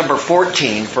 Reason number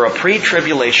 14 for a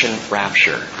pre-tribulation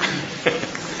rapture.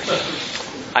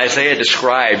 Isaiah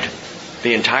described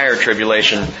the entire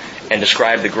tribulation and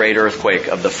described the great earthquake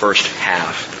of the first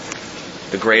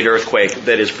half. The great earthquake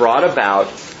that is brought about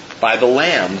by the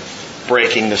Lamb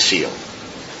breaking the seal.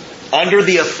 Under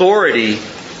the authority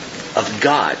of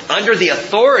God. Under the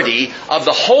authority of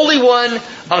the Holy One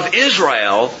of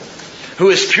Israel, who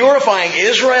is purifying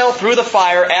Israel through the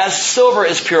fire as silver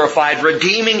is purified,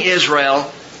 redeeming Israel,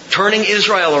 turning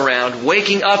Israel around,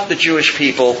 waking up the Jewish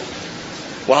people,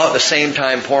 while at the same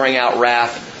time pouring out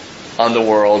wrath on the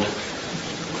world.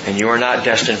 And you are not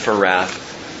destined for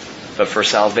wrath, but for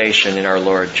salvation in our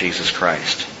Lord Jesus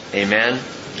Christ. Amen?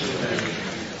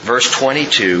 Verse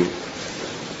 22.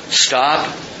 Stop.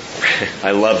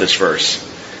 I love this verse.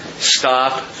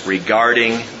 Stop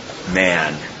regarding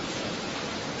man,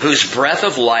 whose breath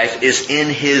of life is in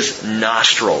his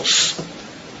nostrils.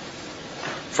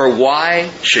 For why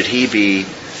should he be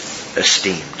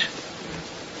esteemed?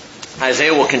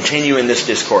 Isaiah will continue in this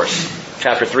discourse.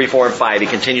 Chapter 3, 4, and 5, he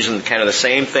continues in kind of the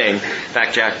same thing. In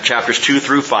fact, chapters 2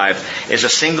 through 5 is a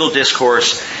single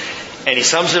discourse, and he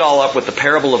sums it all up with the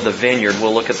parable of the vineyard.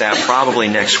 We'll look at that probably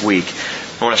next week.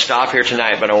 I want to stop here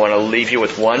tonight, but I want to leave you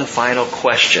with one final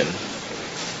question.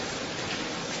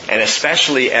 And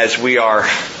especially as we are,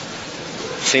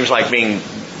 seems like being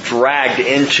dragged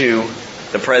into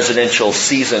the presidential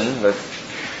season,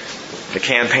 the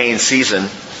campaign season,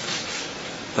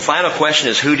 the final question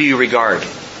is, who do you regard?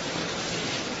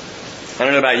 I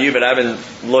don't know about you, but I've been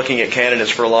looking at candidates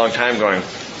for a long time going,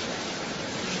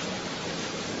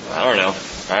 I don't know.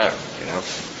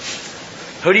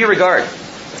 Who do you regard?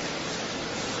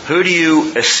 Who do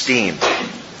you esteem?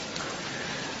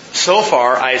 So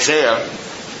far, Isaiah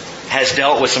has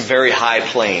dealt with some very high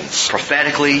planes.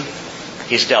 Prophetically,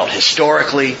 he's dealt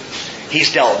historically,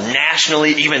 he's dealt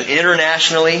nationally, even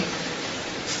internationally.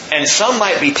 And some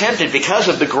might be tempted, because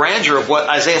of the grandeur of what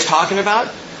Isaiah's talking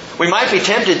about, we might be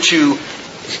tempted to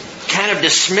kind of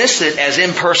dismiss it as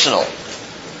impersonal.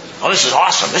 Oh, this is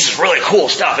awesome. This is really cool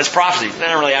stuff. It's prophecy. It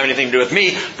doesn't really have anything to do with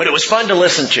me, but it was fun to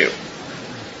listen to.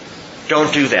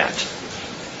 Don't do that.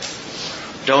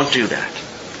 Don't do that.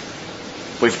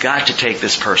 We've got to take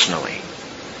this personally.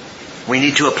 We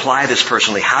need to apply this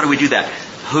personally. How do we do that?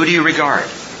 Who do you regard?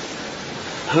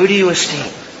 Who do you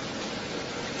esteem?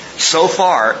 So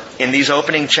far, in these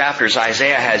opening chapters,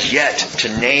 Isaiah has yet to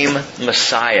name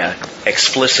Messiah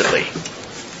explicitly.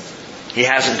 He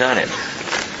hasn't done it.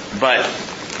 But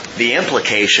the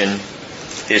implication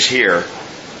is here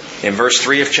in verse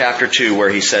 3 of chapter 2, where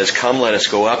he says, come, let us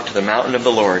go up to the mountain of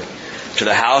the Lord, to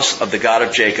the house of the God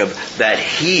of Jacob, that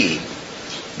He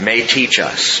may teach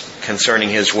us concerning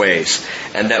His ways,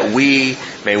 and that we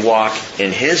may walk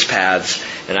in His paths.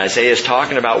 And Isaiah is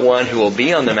talking about one who will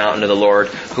be on the mountain of the Lord,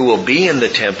 who will be in the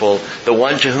temple, the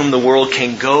one to whom the world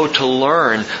can go to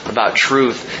learn about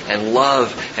truth and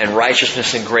love and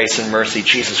righteousness and grace and mercy,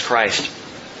 Jesus Christ.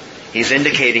 He's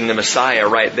indicating the Messiah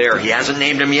right there. He hasn't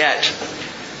named Him yet,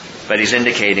 but He's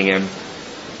indicating Him.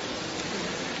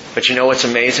 But you know what's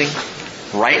amazing?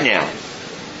 Right now,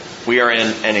 we are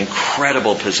in an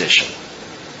incredible position.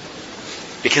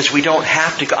 Because we don't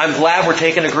have to go. I'm glad we're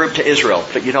taking a group to Israel,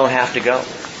 but you don't have to go.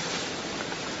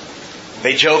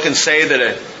 They joke and say that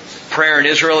a prayer in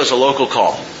Israel is a local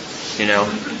call, you know.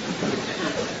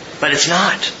 But it's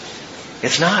not.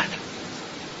 It's not.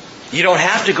 You don't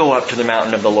have to go up to the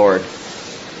mountain of the Lord.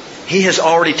 He has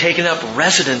already taken up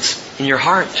residence in your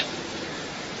heart.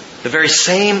 The very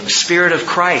same Spirit of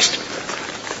Christ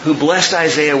who blessed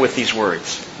Isaiah with these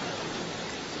words,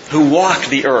 who walked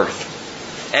the earth,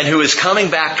 and who is coming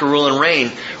back to rule and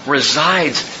reign,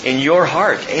 resides in your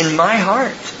heart, in my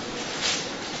heart.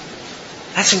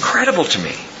 That's incredible to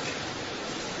me.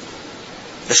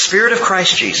 The Spirit of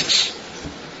Christ Jesus.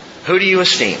 Who do you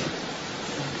esteem?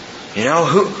 You know,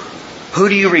 who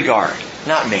do you regard?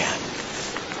 Not man,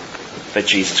 but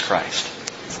Jesus Christ.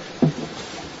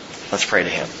 Let's pray to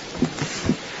Him.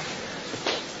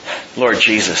 Lord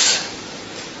Jesus,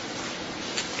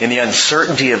 in the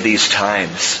uncertainty of these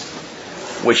times,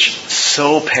 which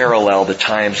so parallel the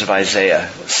times of Isaiah,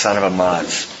 son of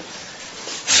Amoz,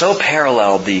 so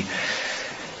paralleled the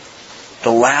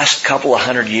last couple of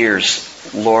 100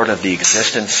 years, Lord, of the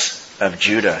existence of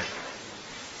Judah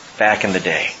back in the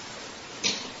day.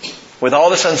 With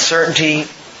all this uncertainty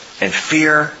and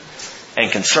fear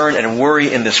and concern and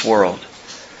worry in this world,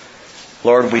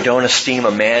 Lord, we don't esteem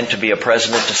a man to be a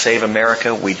president to save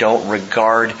America. We don't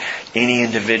regard any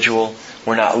individual.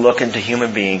 We're not looking to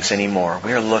human beings anymore.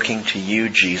 We are looking to You,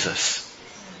 Jesus.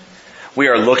 We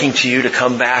are looking to You to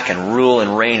come back and rule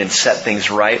and reign and set things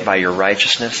right by Your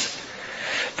righteousness.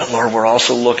 But Lord, we're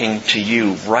also looking to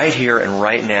You right here and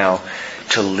right now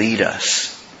to lead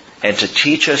us and to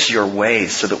teach us Your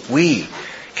ways so that we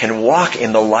can walk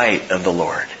in the light of the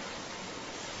Lord.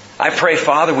 I pray,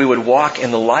 Father, we would walk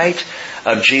in the light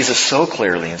of Jesus so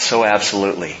clearly and so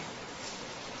absolutely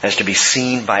as to be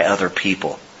seen by other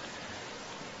people.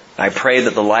 I pray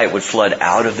that the light would flood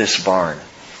out of this barn,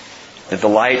 that the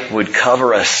light would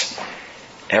cover us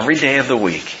every day of the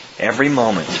week, every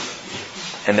moment,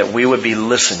 and that we would be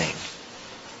listening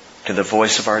to the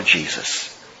voice of our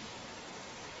Jesus.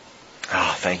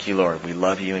 Oh, thank You, Lord. We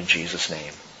love You in Jesus'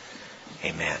 name.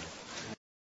 Amen.